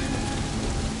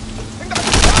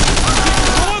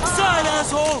 Wrong side,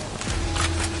 asshole!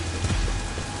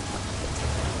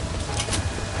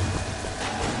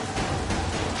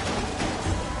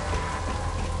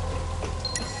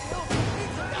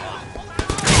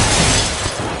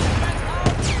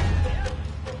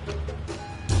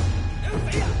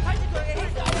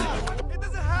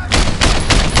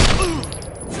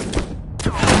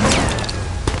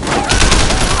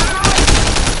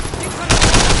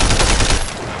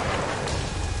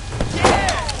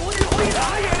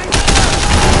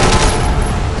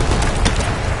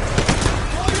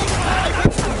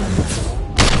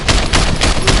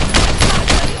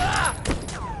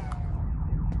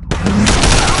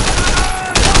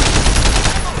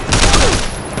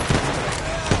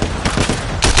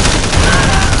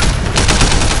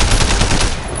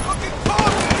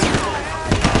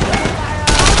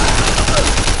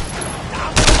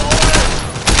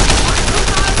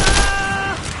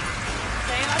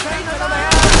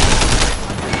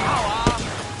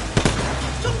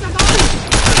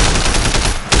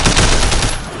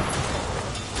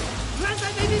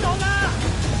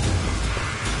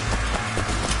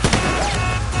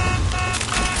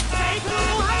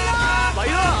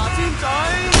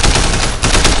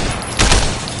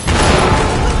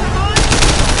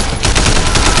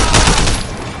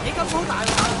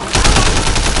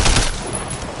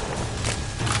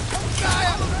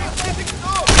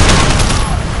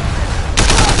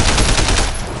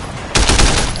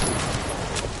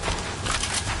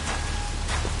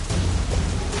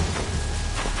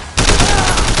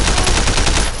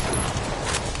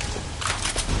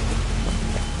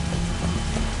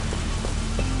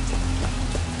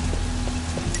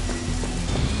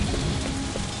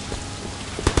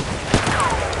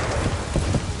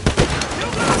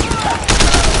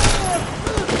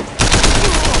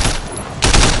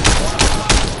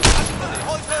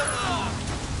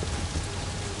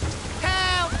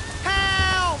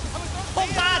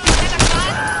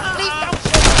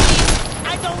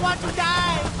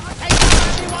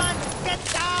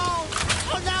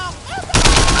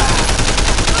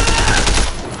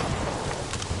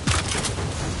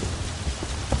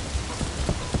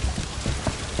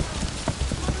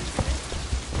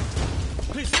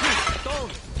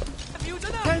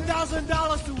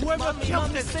 $10,000 to whoever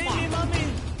killed this twat.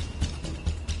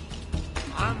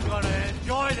 I'm gonna enjoy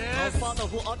Father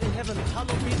who art in heaven,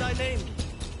 hallowed be thy name.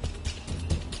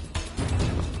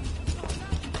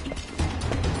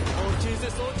 Oh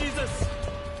Jesus, oh Jesus.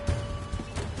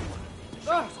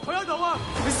 佢喺度啊！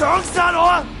你想殺我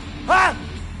啊？嚇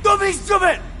 ！Don't be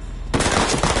stupid！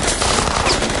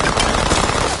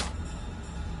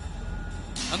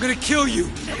 I'm gonna kill you!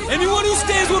 Anyone who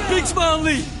stands with Big Smile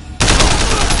Lee!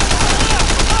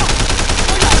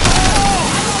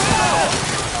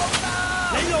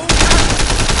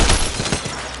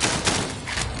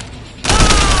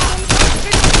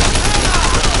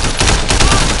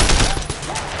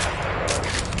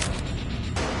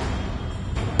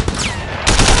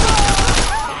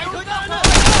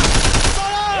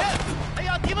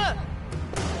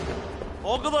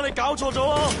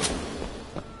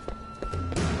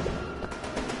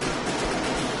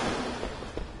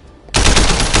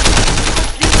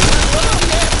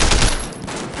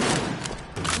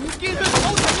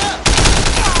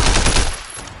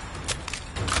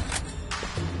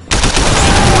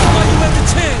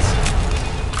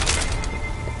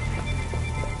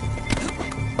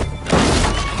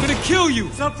 Kill you!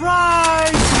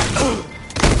 Surprise!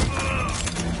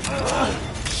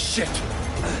 Shit!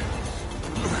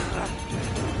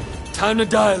 Time to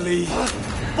die, Lee.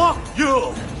 Fuck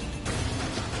you!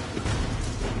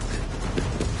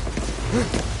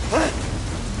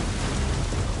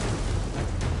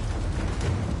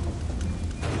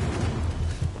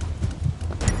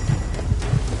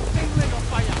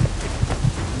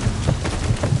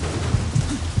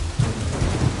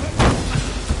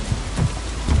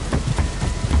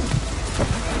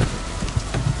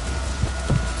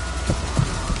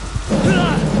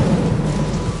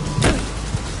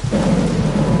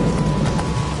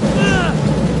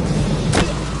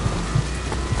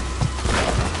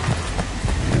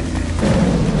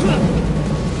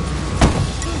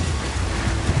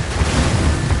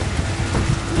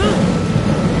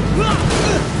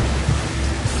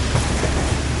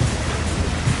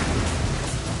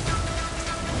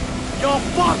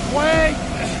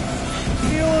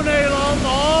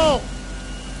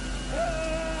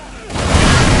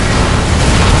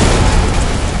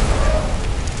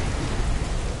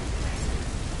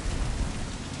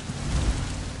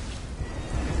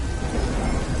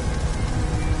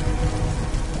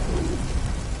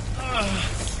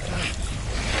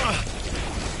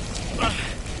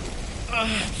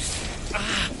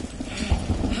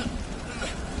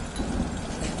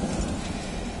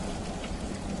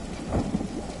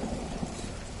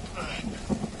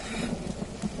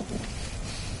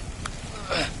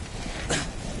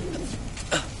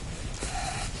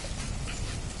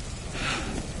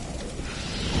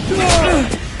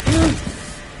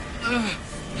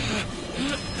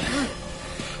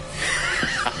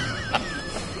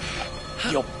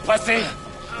 You pussy!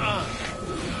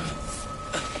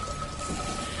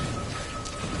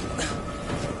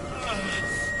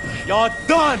 You're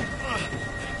done!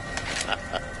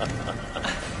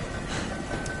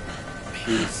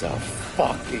 Piece of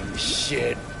fucking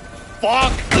shit.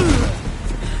 Fuck!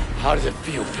 How does it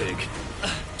feel, pig?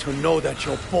 To know that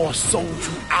your boss sold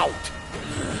you out?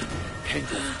 And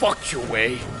you fucked your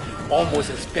way almost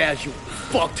as bad as you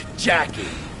fucked Jackie.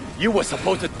 You were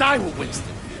supposed to die with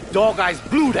Winston. Dog Eyes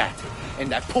blew that. And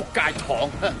that poke guy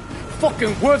Tong,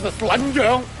 fucking worthless 撚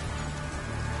樣.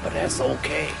 But that's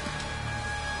okay.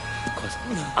 Because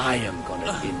I am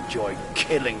gonna enjoy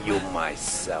killing you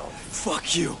myself.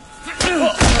 Fuck you.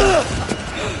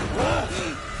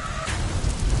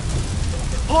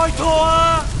 開拖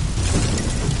啊！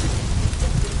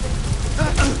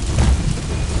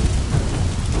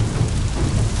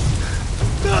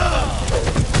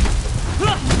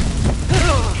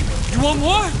 You want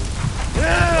more?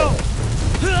 Hell!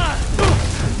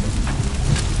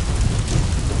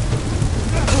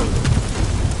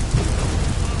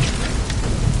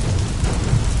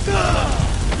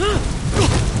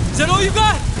 Is that all you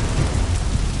got?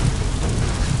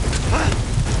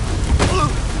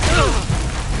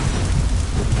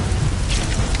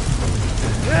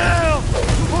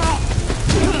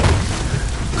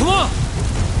 Come on!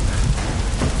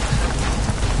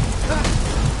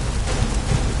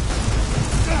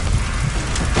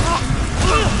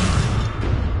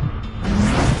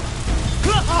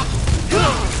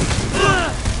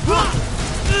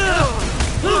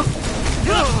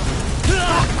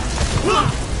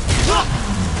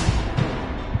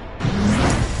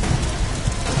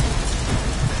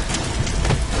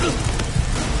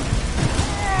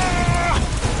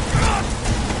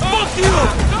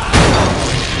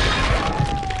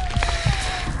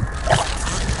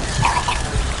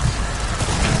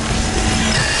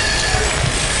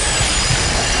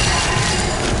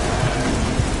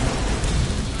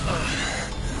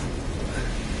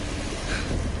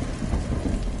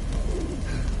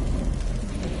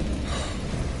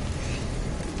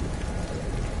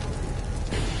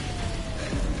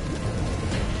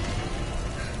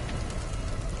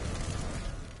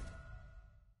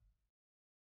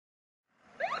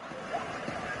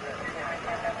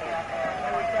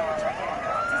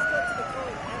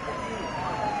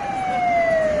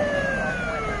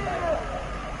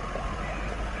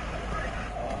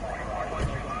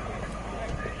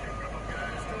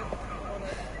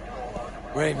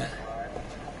 Raymond.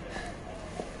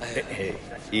 Hey,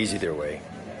 easy there, Wei.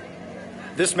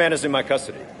 This man is in my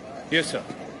custody. Yes, sir.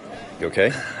 You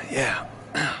okay? Yeah.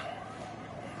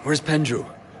 Where's Pendrew?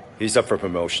 He's up for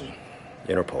promotion.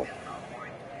 Interpol.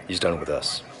 He's done with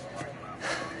us.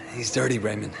 He's dirty,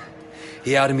 Raymond.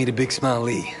 He outed me to Big Smile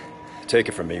Lee. Take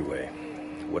it from me, Wei.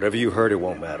 Whatever you heard, it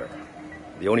won't matter.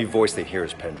 The only voice they hear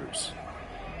is Pendrew's.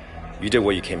 You did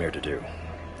what you came here to do,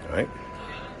 all right?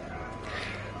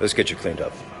 Let's get you cleaned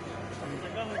up.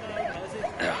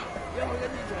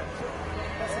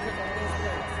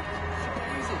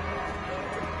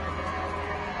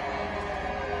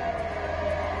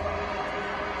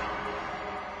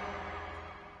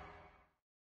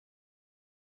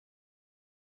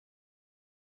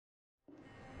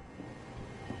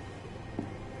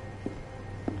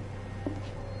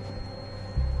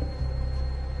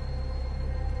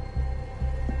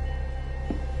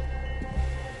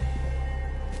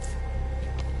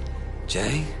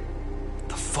 Jay?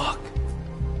 The fuck?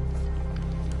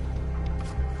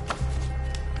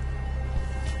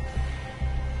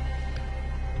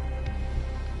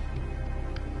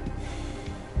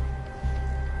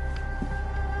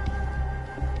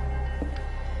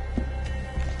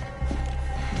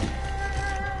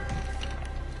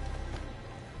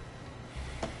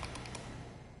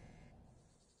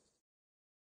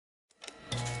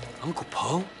 Uncle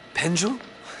Po? Pendrew?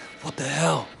 What the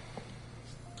hell?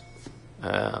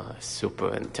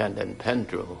 Superintendent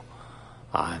Pendrew,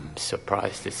 I'm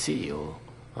surprised to see you.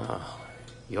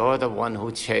 You're the one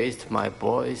who chased my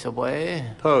boys away?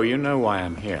 Po, you know why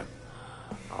I'm here.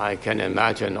 I can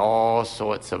imagine all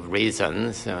sorts of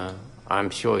reasons.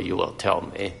 I'm sure you will tell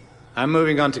me. I'm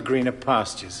moving on to greener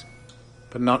pastures,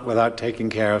 but not without taking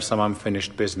care of some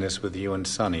unfinished business with you and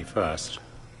Sonny first.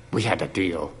 We had a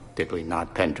deal, did we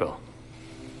not, Pendrew?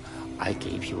 I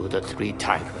gave you the 3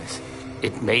 Tigers.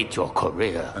 It made your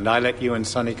career. And I let you and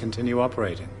Sonny continue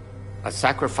operating. A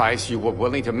sacrifice you were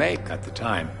willing to make. At the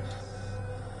time.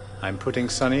 I'm putting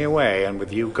Sonny away, and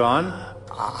with you gone,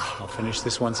 I'll finish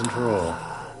this once and for all.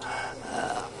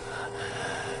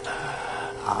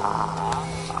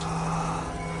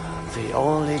 The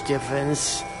only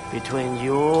difference between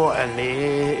you and me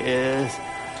is...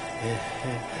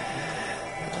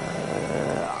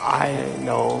 I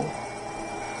know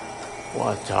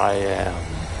what I am.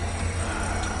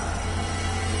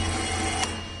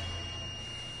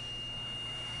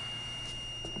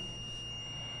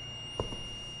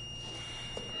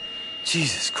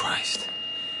 Jesus Christ.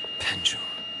 Pendrew,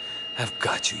 I've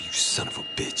got you, you son of a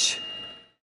bitch.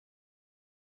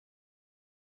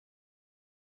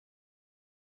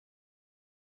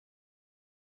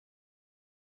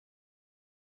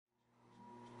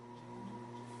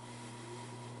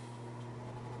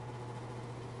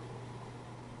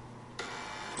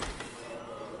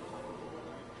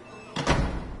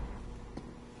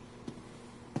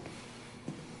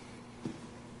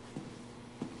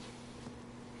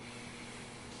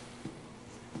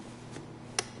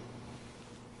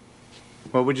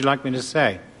 What would you like me to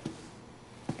say?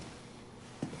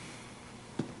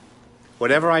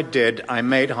 Whatever I did, I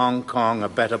made Hong Kong a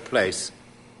better place.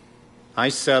 I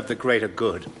served the greater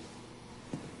good.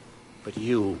 But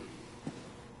you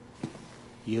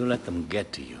let them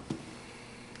get to you.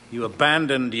 You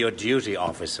abandoned your duty,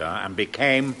 officer, and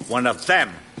became one of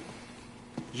them.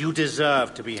 You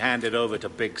deserve to be handed over to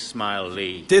Big Smile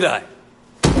Lee. Did I?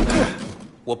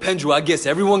 Well, Pendrew, I guess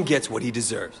everyone gets what he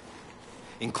deserves.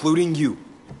 Including you.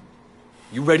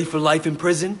 You ready for life in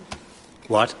prison?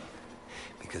 What?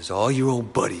 Because all your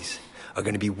old buddies are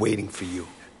gonna be waiting for you.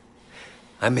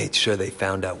 I made sure they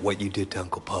found out what you did to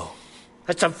Uncle Po.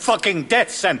 That's a fucking death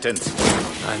sentence.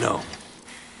 I know.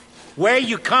 Where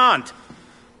you can't.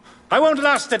 I won't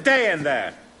last a day in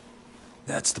there.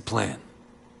 That's the plan.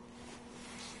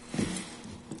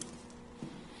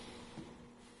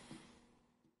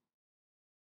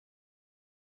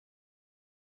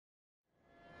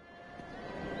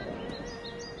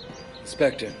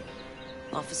 Inspector.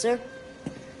 Officer?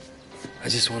 I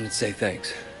just wanted to say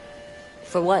thanks.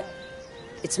 For what?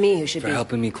 It's me who should for be...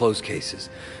 helping me close cases.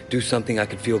 Do something I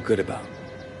could feel good about.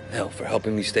 Hell, for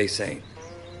helping me stay sane.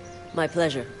 My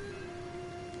pleasure.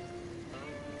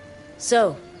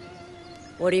 So,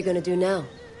 what are you gonna do now?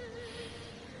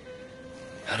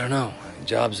 I don't know.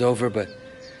 Job's over, but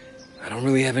I don't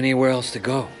really have anywhere else to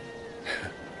go.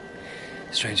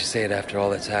 Strange to say it after all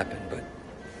that's happened, but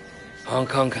Hong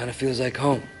Kong kind of feels like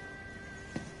home.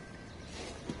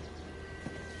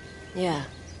 Yeah.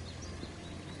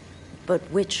 But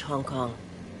which Hong Kong,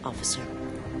 officer?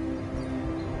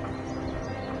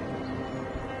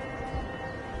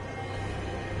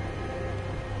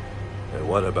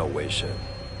 What about Wei Shen?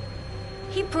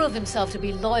 He proved himself to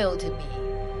be loyal to me,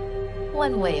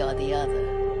 one way or the other.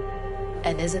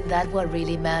 And isn't that what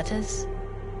really matters?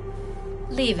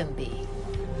 Leave him be.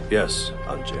 Yes,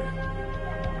 Anjay.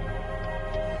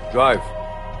 Drive.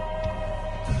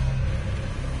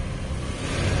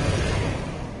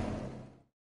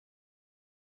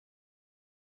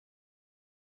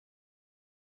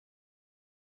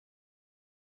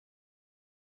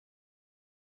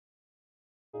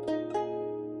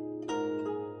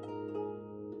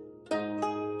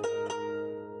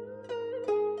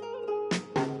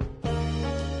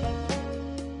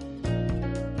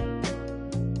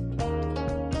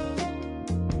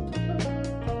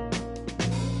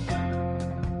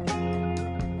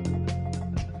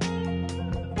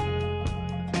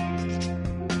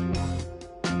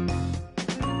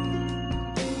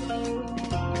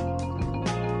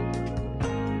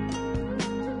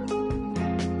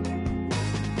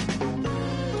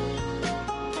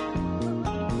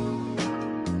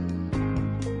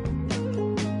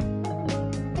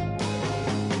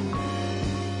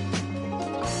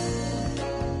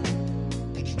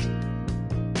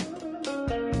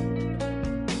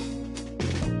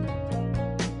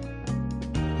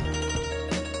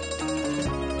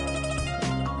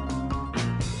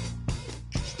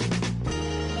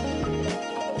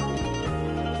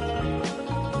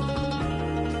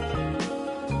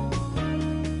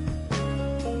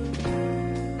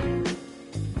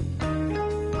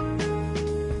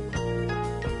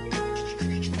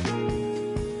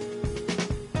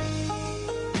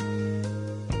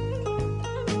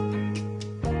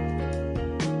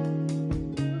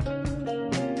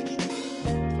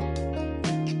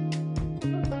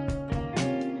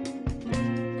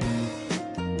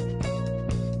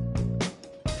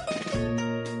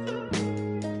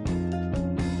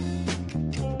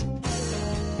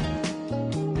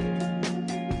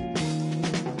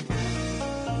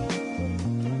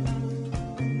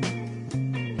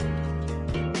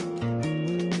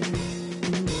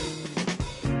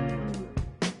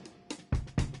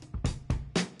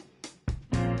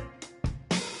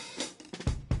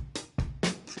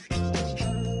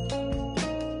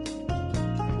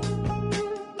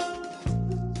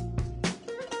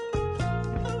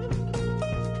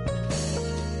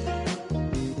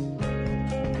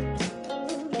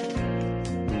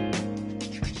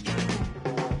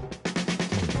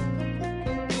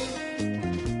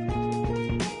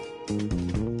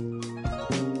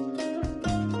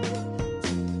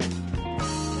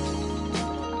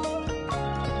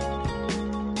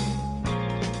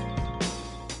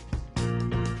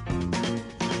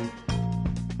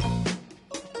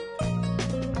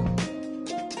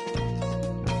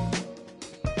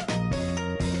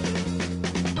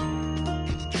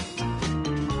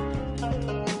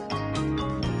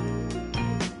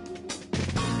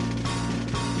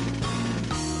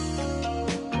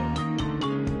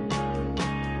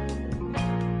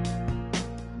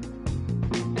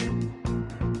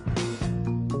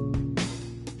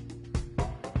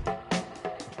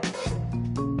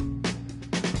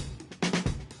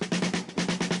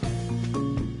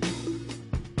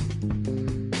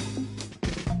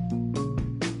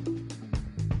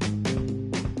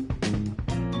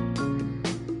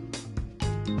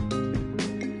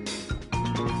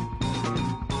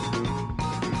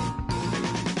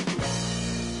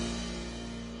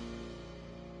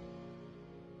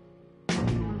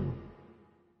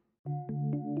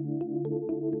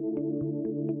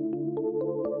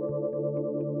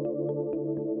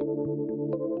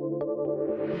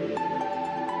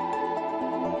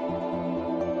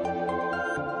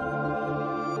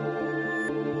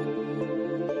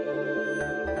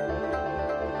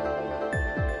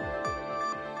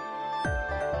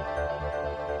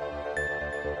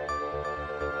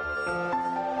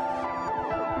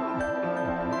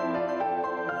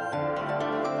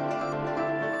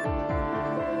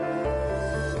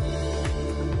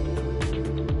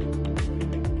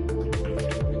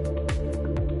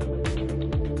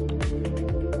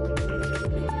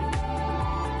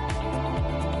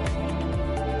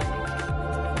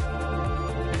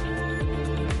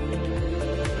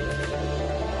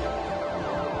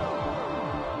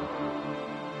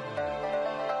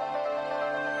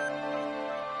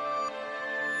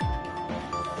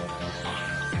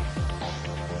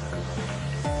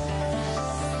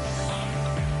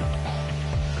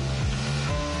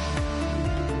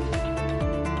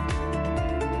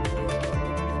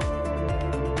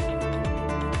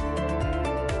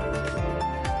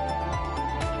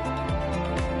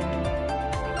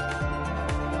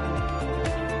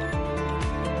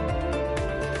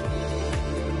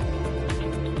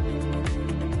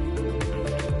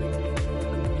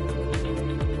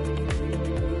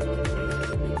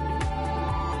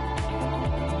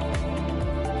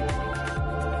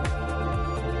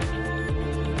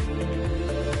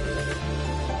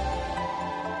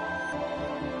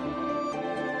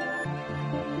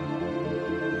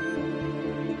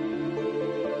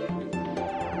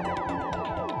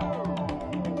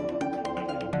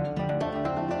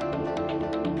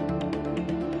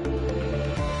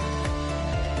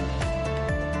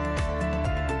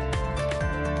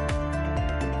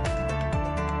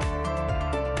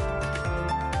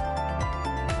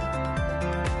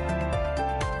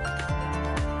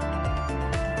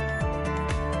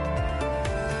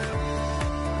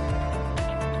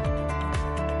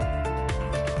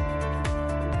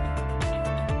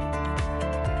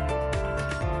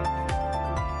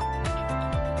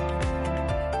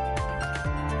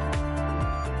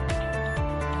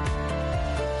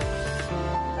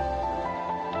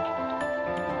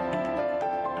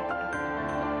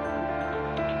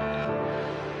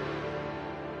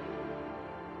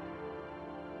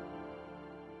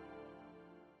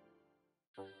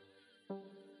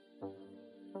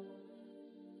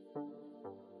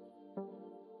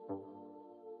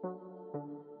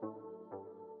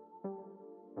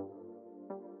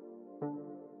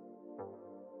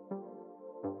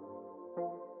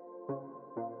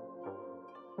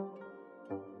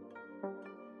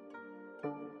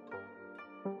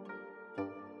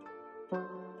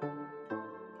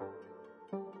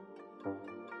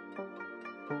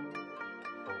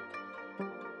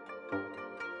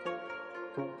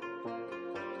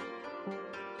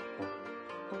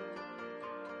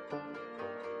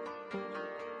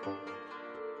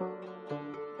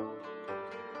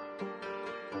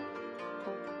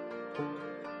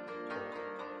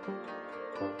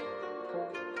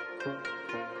 you.